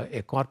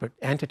a corporate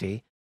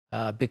entity,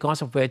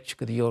 because of which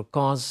your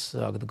cause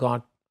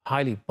got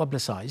highly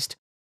publicized,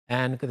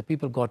 and the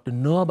people got to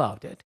know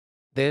about it.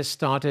 They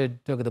started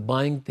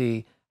buying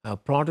the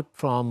product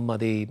from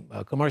the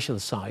commercial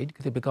side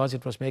because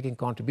it was making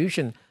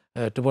contribution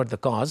toward the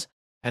cause.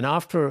 And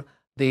after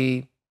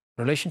the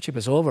relationship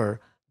is over,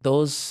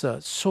 those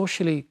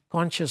socially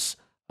conscious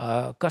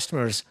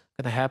customers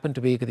happen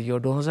to be your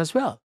donors as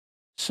well.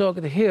 So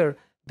here,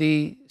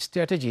 the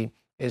strategy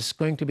is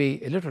going to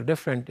be a little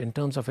different in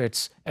terms of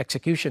its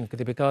execution,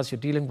 because you're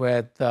dealing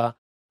with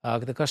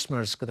the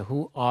customers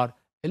who are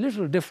a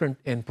little different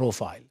in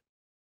profile.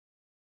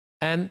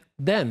 And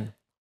then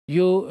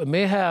you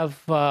may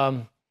have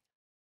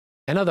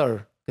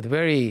another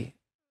very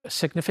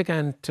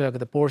significant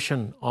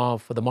portion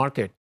of the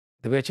market,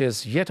 which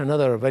is yet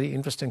another very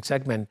interesting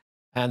segment,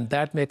 and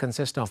that may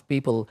consist of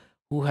people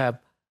who have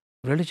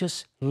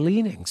religious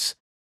leanings.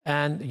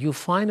 And you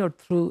find out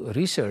through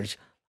research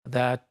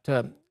that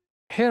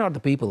here are the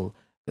people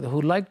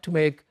who like to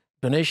make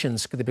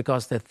donations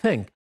because they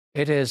think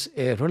it is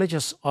a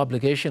religious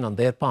obligation on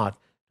their part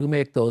to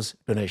make those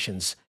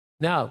donations.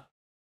 Now,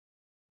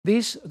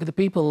 these the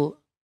people,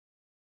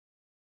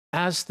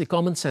 as the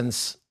common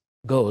sense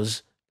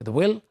goes,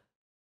 will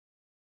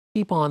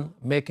keep on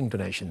making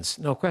donations,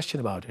 no question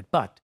about it.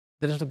 But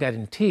there is no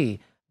guarantee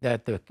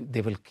that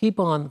they will keep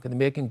on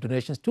making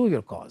donations to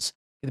your cause,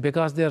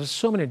 because there are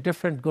so many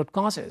different good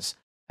causes,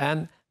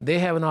 and they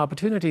have an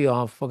opportunity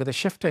of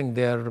shifting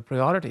their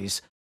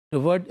priorities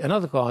toward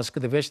another cause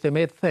which they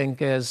may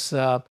think is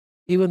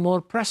even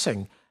more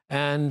pressing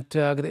and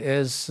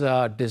is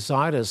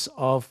desirous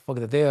of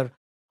their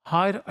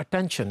higher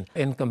attention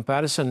in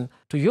comparison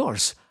to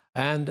yours.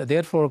 And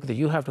therefore,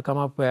 you have to come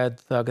up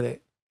with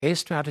a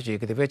strategy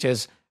which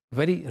is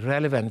very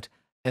relevant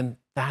in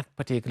that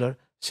particular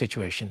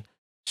situation.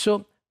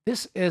 So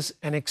this is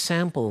an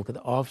example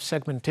of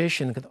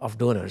segmentation of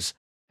donors.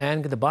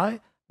 And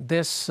by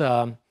this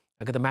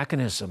the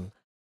mechanism,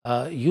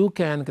 you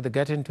can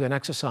get into an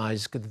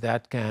exercise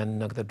that can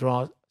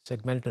draw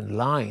segmented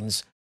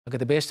lines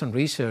based on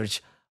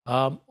research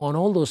on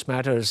all those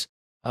matters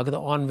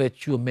on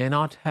which you may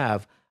not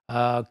have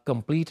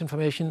complete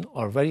information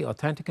or very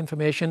authentic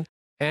information,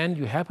 and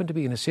you happen to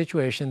be in a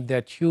situation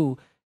that you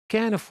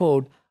can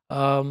afford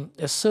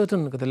a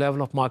certain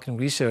level of marketing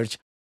research,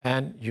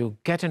 and you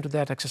get into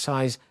that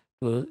exercise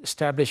to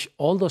establish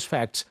all those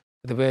facts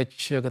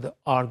which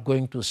are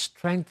going to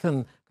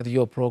strengthen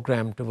your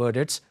program toward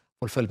its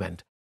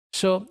fulfillment.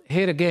 So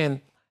here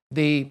again,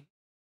 the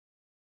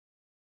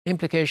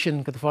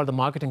implication for the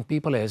marketing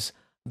people is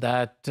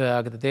that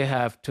they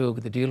have to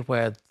deal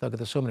with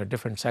so many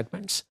different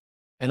segments.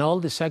 And all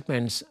the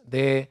segments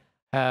they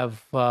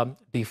have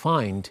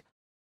defined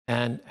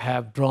and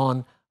have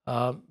drawn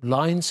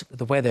lines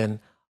within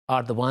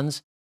are the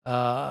ones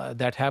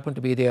that happen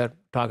to be their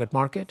target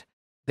market.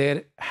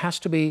 There has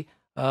to be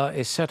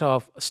a set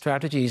of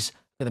strategies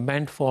that are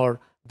meant for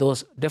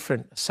those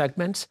different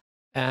segments.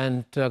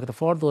 And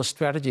for those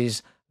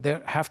strategies,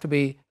 there have to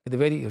be the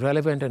very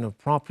relevant and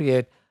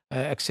appropriate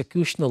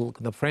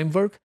executional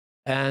framework.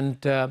 And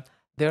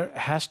there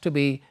has to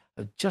be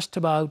just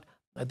about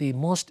the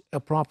most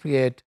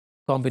appropriate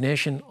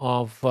combination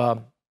of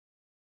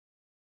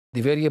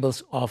the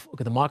variables of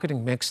the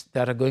marketing mix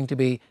that are going to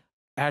be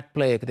at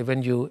play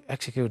when you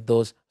execute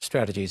those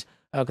strategies.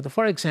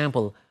 For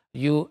example,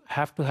 you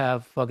have to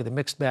have the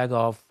mixed bag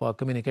of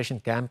communication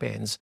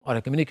campaigns or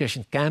a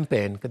communication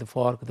campaign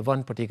for the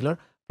one particular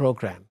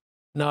program.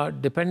 Now,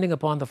 depending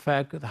upon the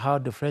fact how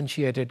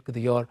differentiated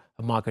your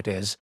market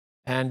is,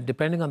 and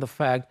depending on the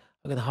fact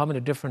how many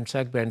different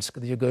segments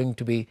you're going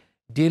to be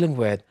dealing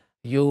with,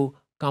 you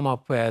come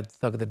up with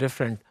the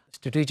different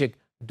strategic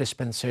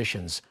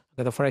dispensations.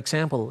 For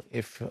example,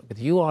 if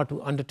you are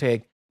to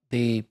undertake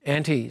the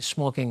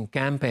anti-smoking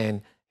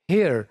campaign,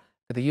 here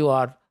you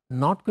are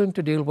not going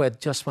to deal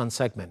with just one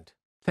segment.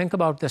 Think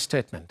about this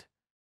statement.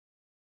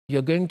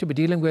 You're going to be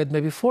dealing with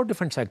maybe 4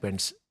 different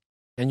segments.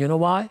 And you know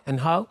why and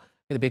how?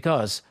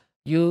 Because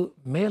you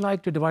may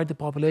like to divide the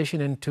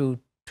population into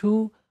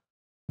 2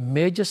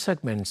 major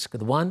segments,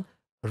 one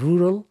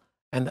rural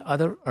and the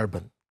other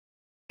urban.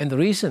 And the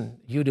reason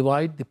you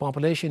divide the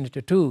population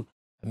into 2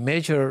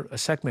 major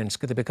segments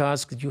is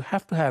because you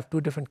have to have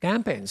 2 different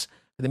campaigns,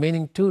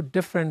 meaning 2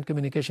 different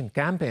communication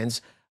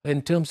campaigns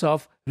in terms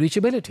of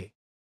reachability.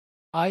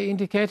 I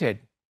indicated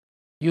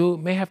you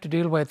may have to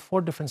deal with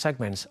 4 different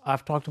segments.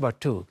 I've talked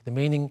about 2,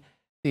 meaning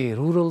the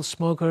rural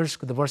smokers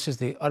versus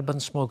the urban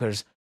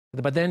smokers.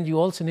 But then you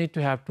also need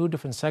to have 2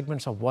 different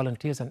segments of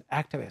volunteers and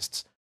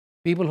activists,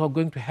 people who are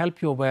going to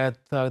help you with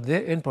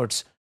their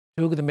inputs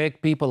to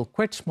make people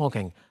quit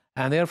smoking.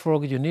 And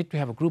therefore, you need to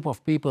have a group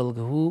of people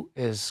who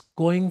is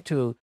going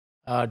to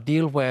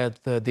deal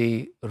with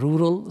the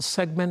rural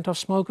segment of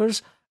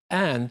smokers,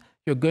 and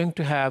you're going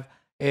to have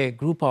a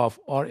group of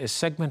or a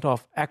segment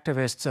of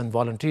activists and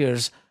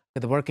volunteers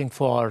that are working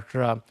for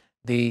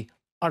the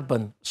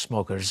urban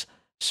smokers.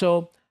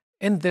 So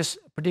in this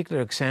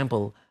particular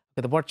example,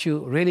 what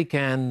you really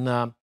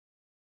can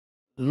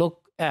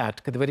look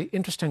at very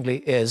interestingly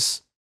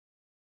is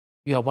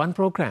you have one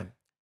program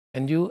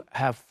and you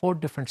have 4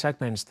 different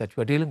segments that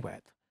you are dealing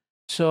with.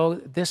 So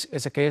this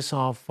is a case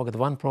of the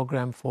one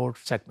program, 4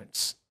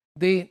 segments.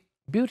 The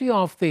beauty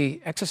of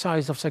the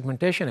exercise of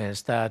segmentation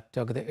is that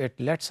it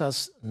lets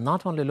us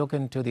not only look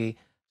into the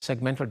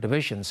segmental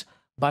divisions,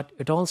 but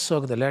it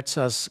also lets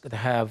us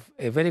have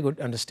a very good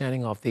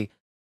understanding of the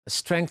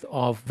strength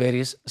of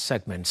various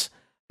segments.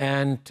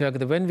 And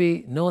when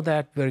we know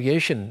that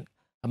variation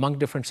among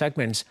different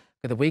segments,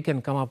 we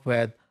can come up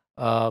with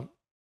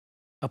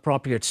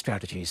appropriate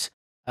strategies.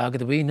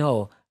 We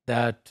know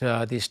that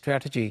the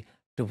strategy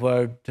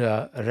toward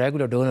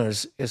regular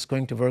donors is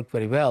going to work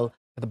very well,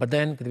 but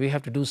then we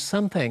have to do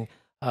something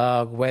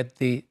with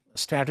the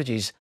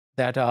strategies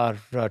that are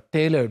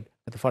tailored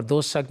for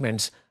those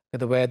segments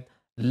with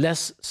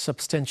less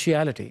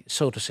substantiality,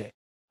 so to say.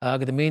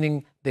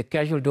 Meaning the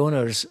casual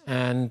donors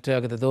and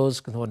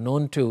those who are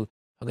known to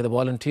the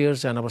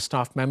volunteers and our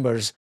staff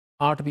members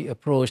are to be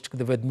approached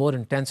with more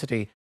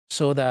intensity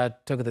so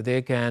that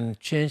they can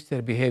change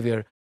their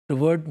behavior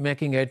toward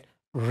making it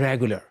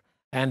regular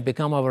and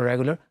become our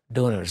regular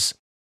donors.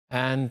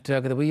 And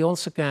we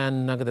also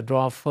can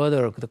draw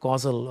further the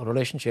causal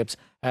relationships,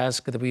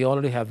 as we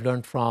already have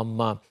learned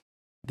from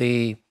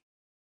the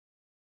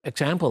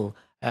example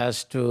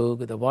as to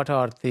what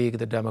are the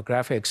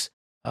demographics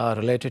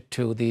related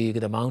to the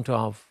amount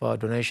of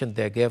donation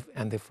they give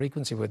and the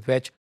frequency with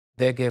which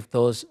they give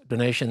those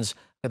donations.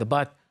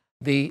 But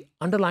the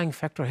underlying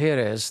factor here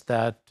is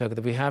that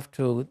we have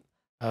to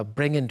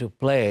bring into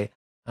play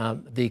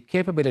the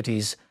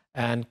capabilities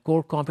and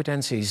core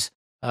competencies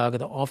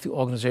of the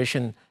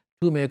organization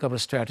to make our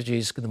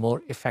strategies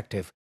more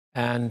effective.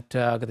 And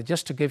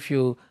just to give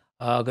you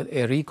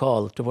a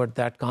recall toward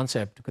that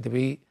concept,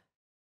 we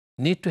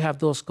need to have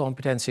those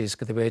competencies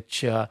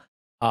which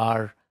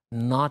are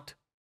not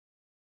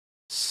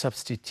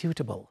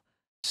substitutable.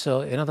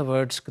 So in other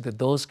words,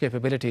 those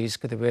capabilities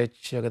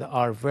which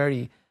are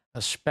very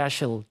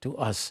special to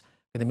us,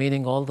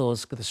 meaning all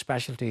those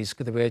specialties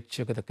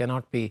which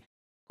cannot be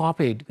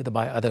copied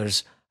by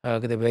others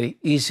very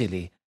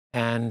easily.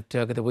 And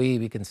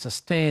we can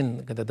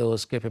sustain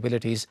those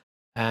capabilities,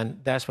 and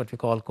that's what we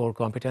call core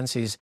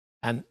competencies.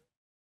 And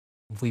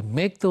we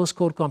make those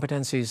core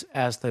competencies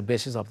as the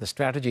basis of the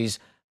strategies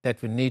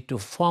that we need to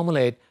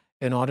formulate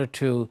in order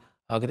to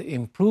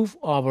improve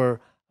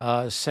our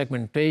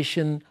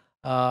segmentation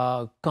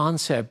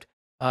concept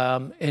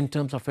in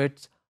terms of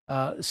its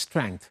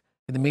strength,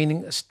 the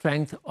meaning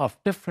strength of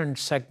different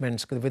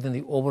segments within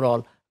the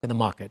overall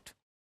market.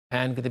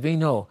 And we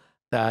know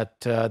that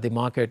the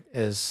market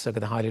is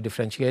highly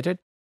differentiated.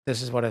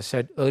 This is what I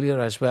said earlier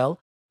as well,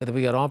 that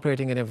we are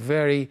operating in a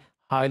very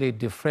highly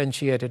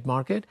differentiated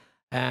market,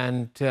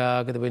 and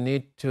we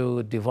need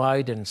to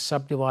divide and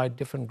subdivide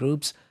different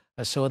groups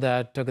so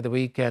that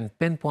we can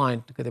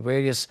pinpoint the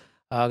various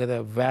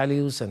the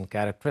values and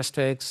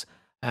characteristics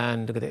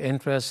and the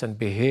interests and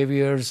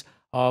behaviors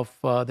of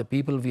the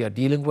people we are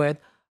dealing with,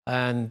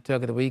 and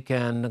we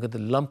can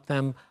lump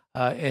them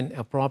in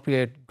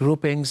appropriate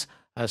groupings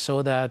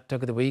so that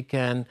we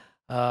can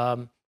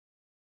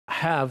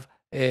have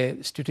a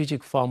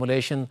strategic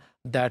formulation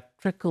that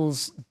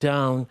trickles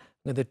down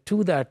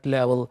to that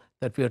level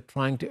that we are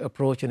trying to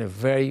approach in a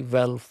very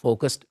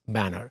well-focused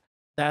manner.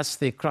 That's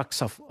the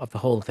crux of the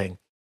whole thing.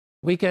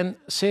 We can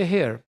say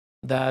here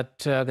that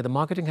the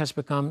marketing has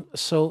become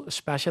so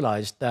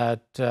specialized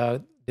that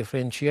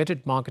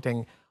differentiated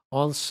marketing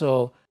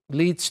also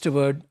leads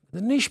toward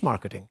the niche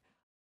marketing.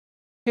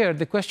 Here,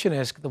 the question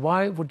is,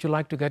 why would you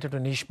like to get into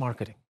niche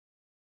marketing?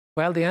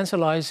 Well, the answer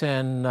lies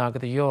in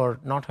your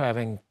not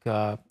having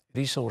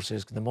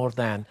resources more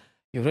than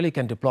you really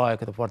can deploy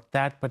for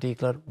that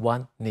particular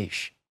one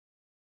niche.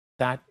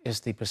 That is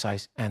the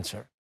precise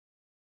answer.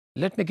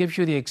 Let me give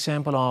you the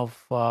example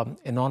of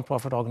a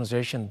nonprofit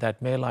organization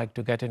that may like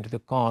to get into the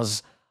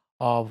cause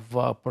of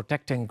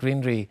protecting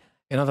greenery,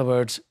 in other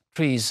words,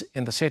 trees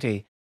in the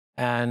city,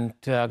 and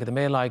they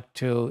may like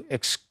to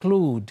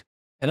exclude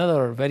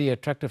another very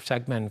attractive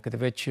segment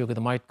which you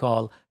might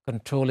call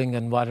controlling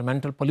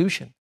environmental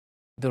pollution.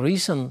 The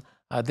reason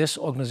this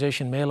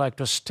organization may like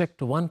to stick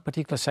to one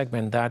particular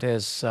segment, that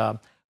is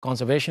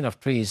conservation of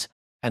trees,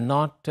 and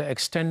not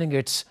extending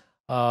its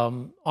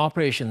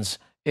operations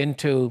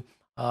into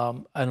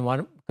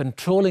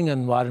controlling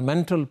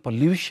environmental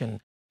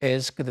pollution,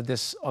 is that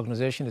this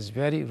organization is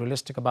very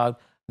realistic about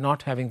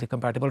not having the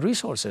compatible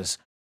resources.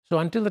 So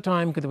until the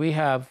time we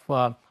have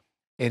a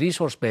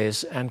resource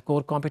base and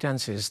core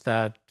competencies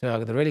that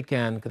really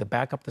can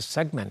back up the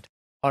segment,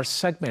 or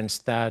segments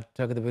that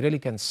we really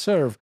can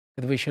serve,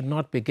 that we should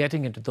not be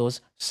getting into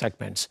those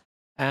segments.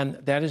 And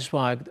that is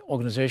why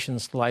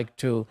organizations like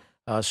to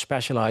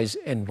specialize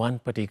in one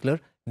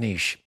particular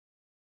niche.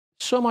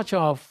 So much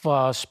of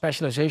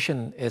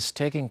specialization is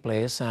taking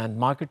place, and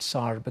markets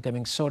are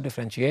becoming so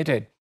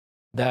differentiated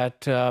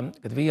that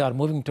we are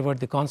moving toward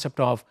the concept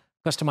of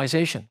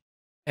customization.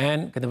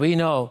 And we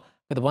know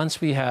that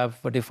once we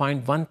have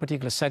defined one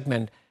particular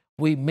segment,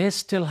 we may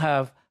still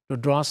have to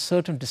draw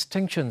certain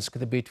distinctions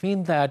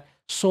between that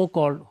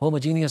so-called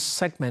homogeneous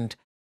segment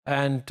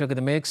and to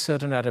make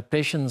certain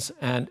adaptations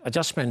and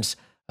adjustments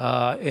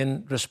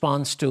in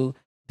response to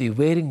the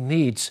varying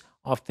needs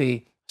of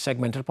the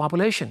segmental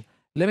population.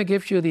 Let me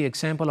give you the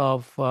example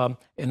of a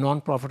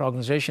nonprofit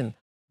organization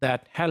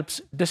that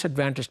helps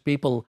disadvantaged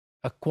people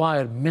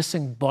acquire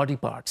missing body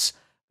parts.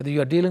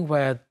 You are dealing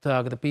with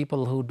the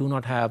people who do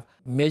not have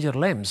major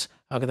limbs,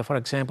 for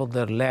example,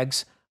 their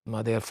legs,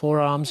 their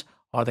forearms,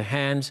 or their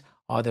hands,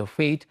 or their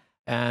feet,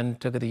 and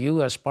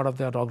you, as part of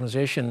that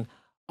organization,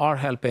 are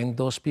helping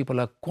those people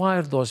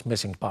acquire those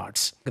missing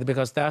parts,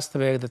 because that's the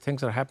way the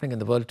things are happening in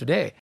the world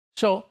today.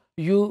 So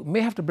you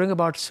may have to bring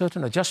about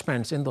certain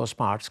adjustments in those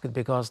parts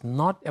because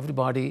not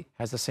everybody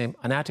has the same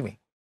anatomy.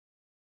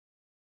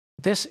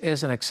 This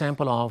is an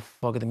example of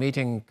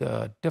meeting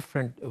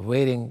different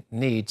varying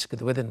needs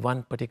within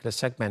one particular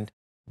segment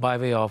by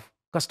way of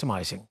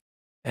customizing.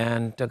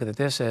 And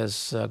this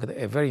is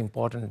a very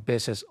important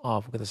basis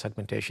of the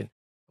segmentation.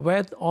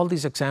 With all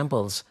these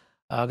examples,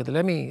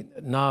 let me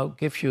now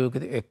give you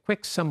a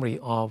quick summary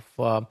of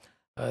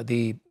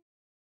the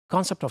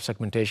concept of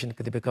segmentation,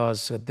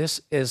 because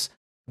this is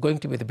going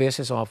to be the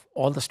basis of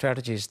all the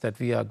strategies that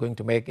we are going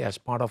to make as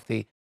part of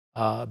the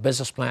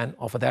business plan,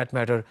 or for that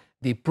matter,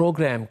 the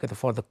program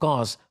for the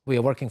cause we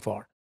are working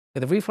for.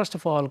 We first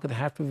of all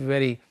have to be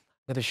very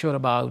sure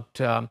about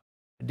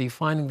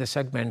defining the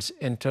segments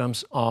in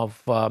terms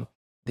of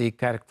the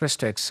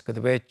characteristics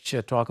which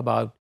talk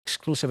about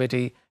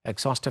exclusivity,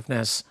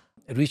 exhaustiveness,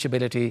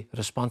 reachability,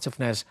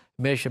 responsiveness,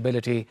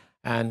 measurability,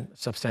 and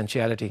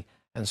substantiality,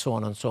 and so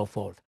on and so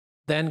forth.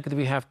 Then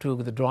we have to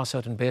draw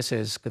certain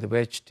bases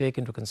which take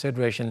into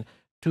consideration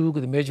two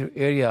major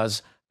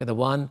areas, the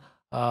one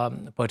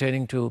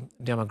pertaining to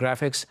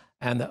demographics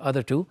and the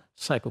other two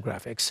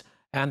psychographics.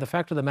 And the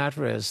fact of the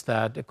matter is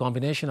that a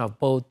combination of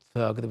both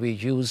we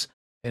use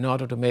in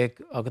order to make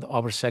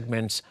our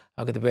segments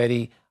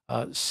very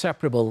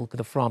separable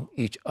from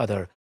each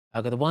other.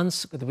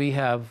 Once we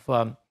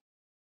have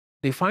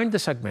defined the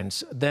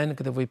segments, then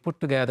we put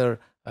together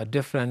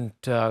different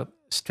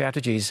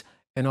strategies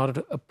in order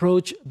to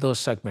approach those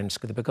segments,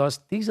 because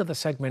these are the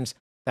segments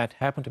that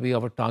happen to be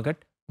our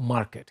target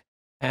market.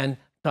 And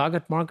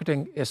target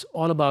marketing is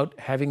all about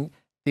having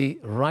the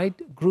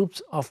right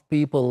groups of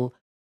people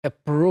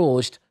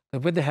approached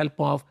with the help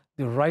of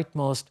the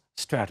rightmost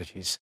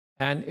strategies.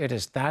 And it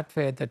is that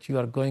way that you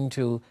are going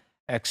to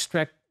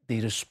extract the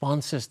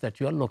responses that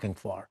you are looking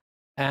for.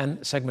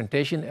 And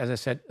segmentation, as I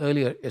said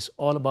earlier, is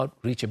all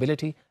about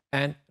reachability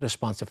and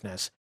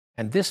responsiveness.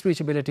 And this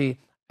reachability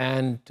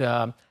and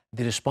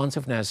the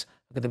responsiveness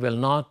they will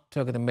not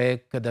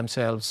make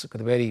themselves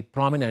very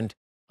prominent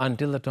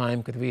until the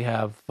time we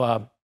have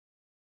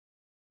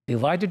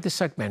divided the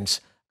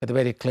segments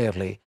very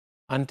clearly,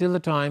 until the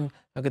time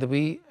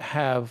we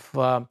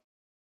have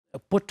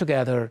put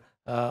together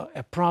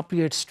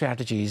appropriate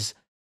strategies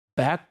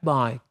backed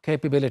by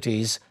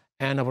capabilities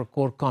and our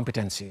core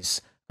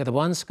competencies.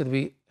 Once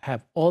we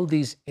have all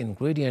these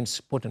ingredients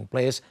put in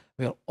place,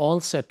 we are all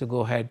set to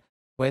go ahead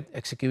with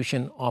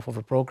execution of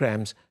our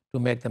programs to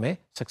make them a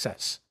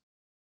success.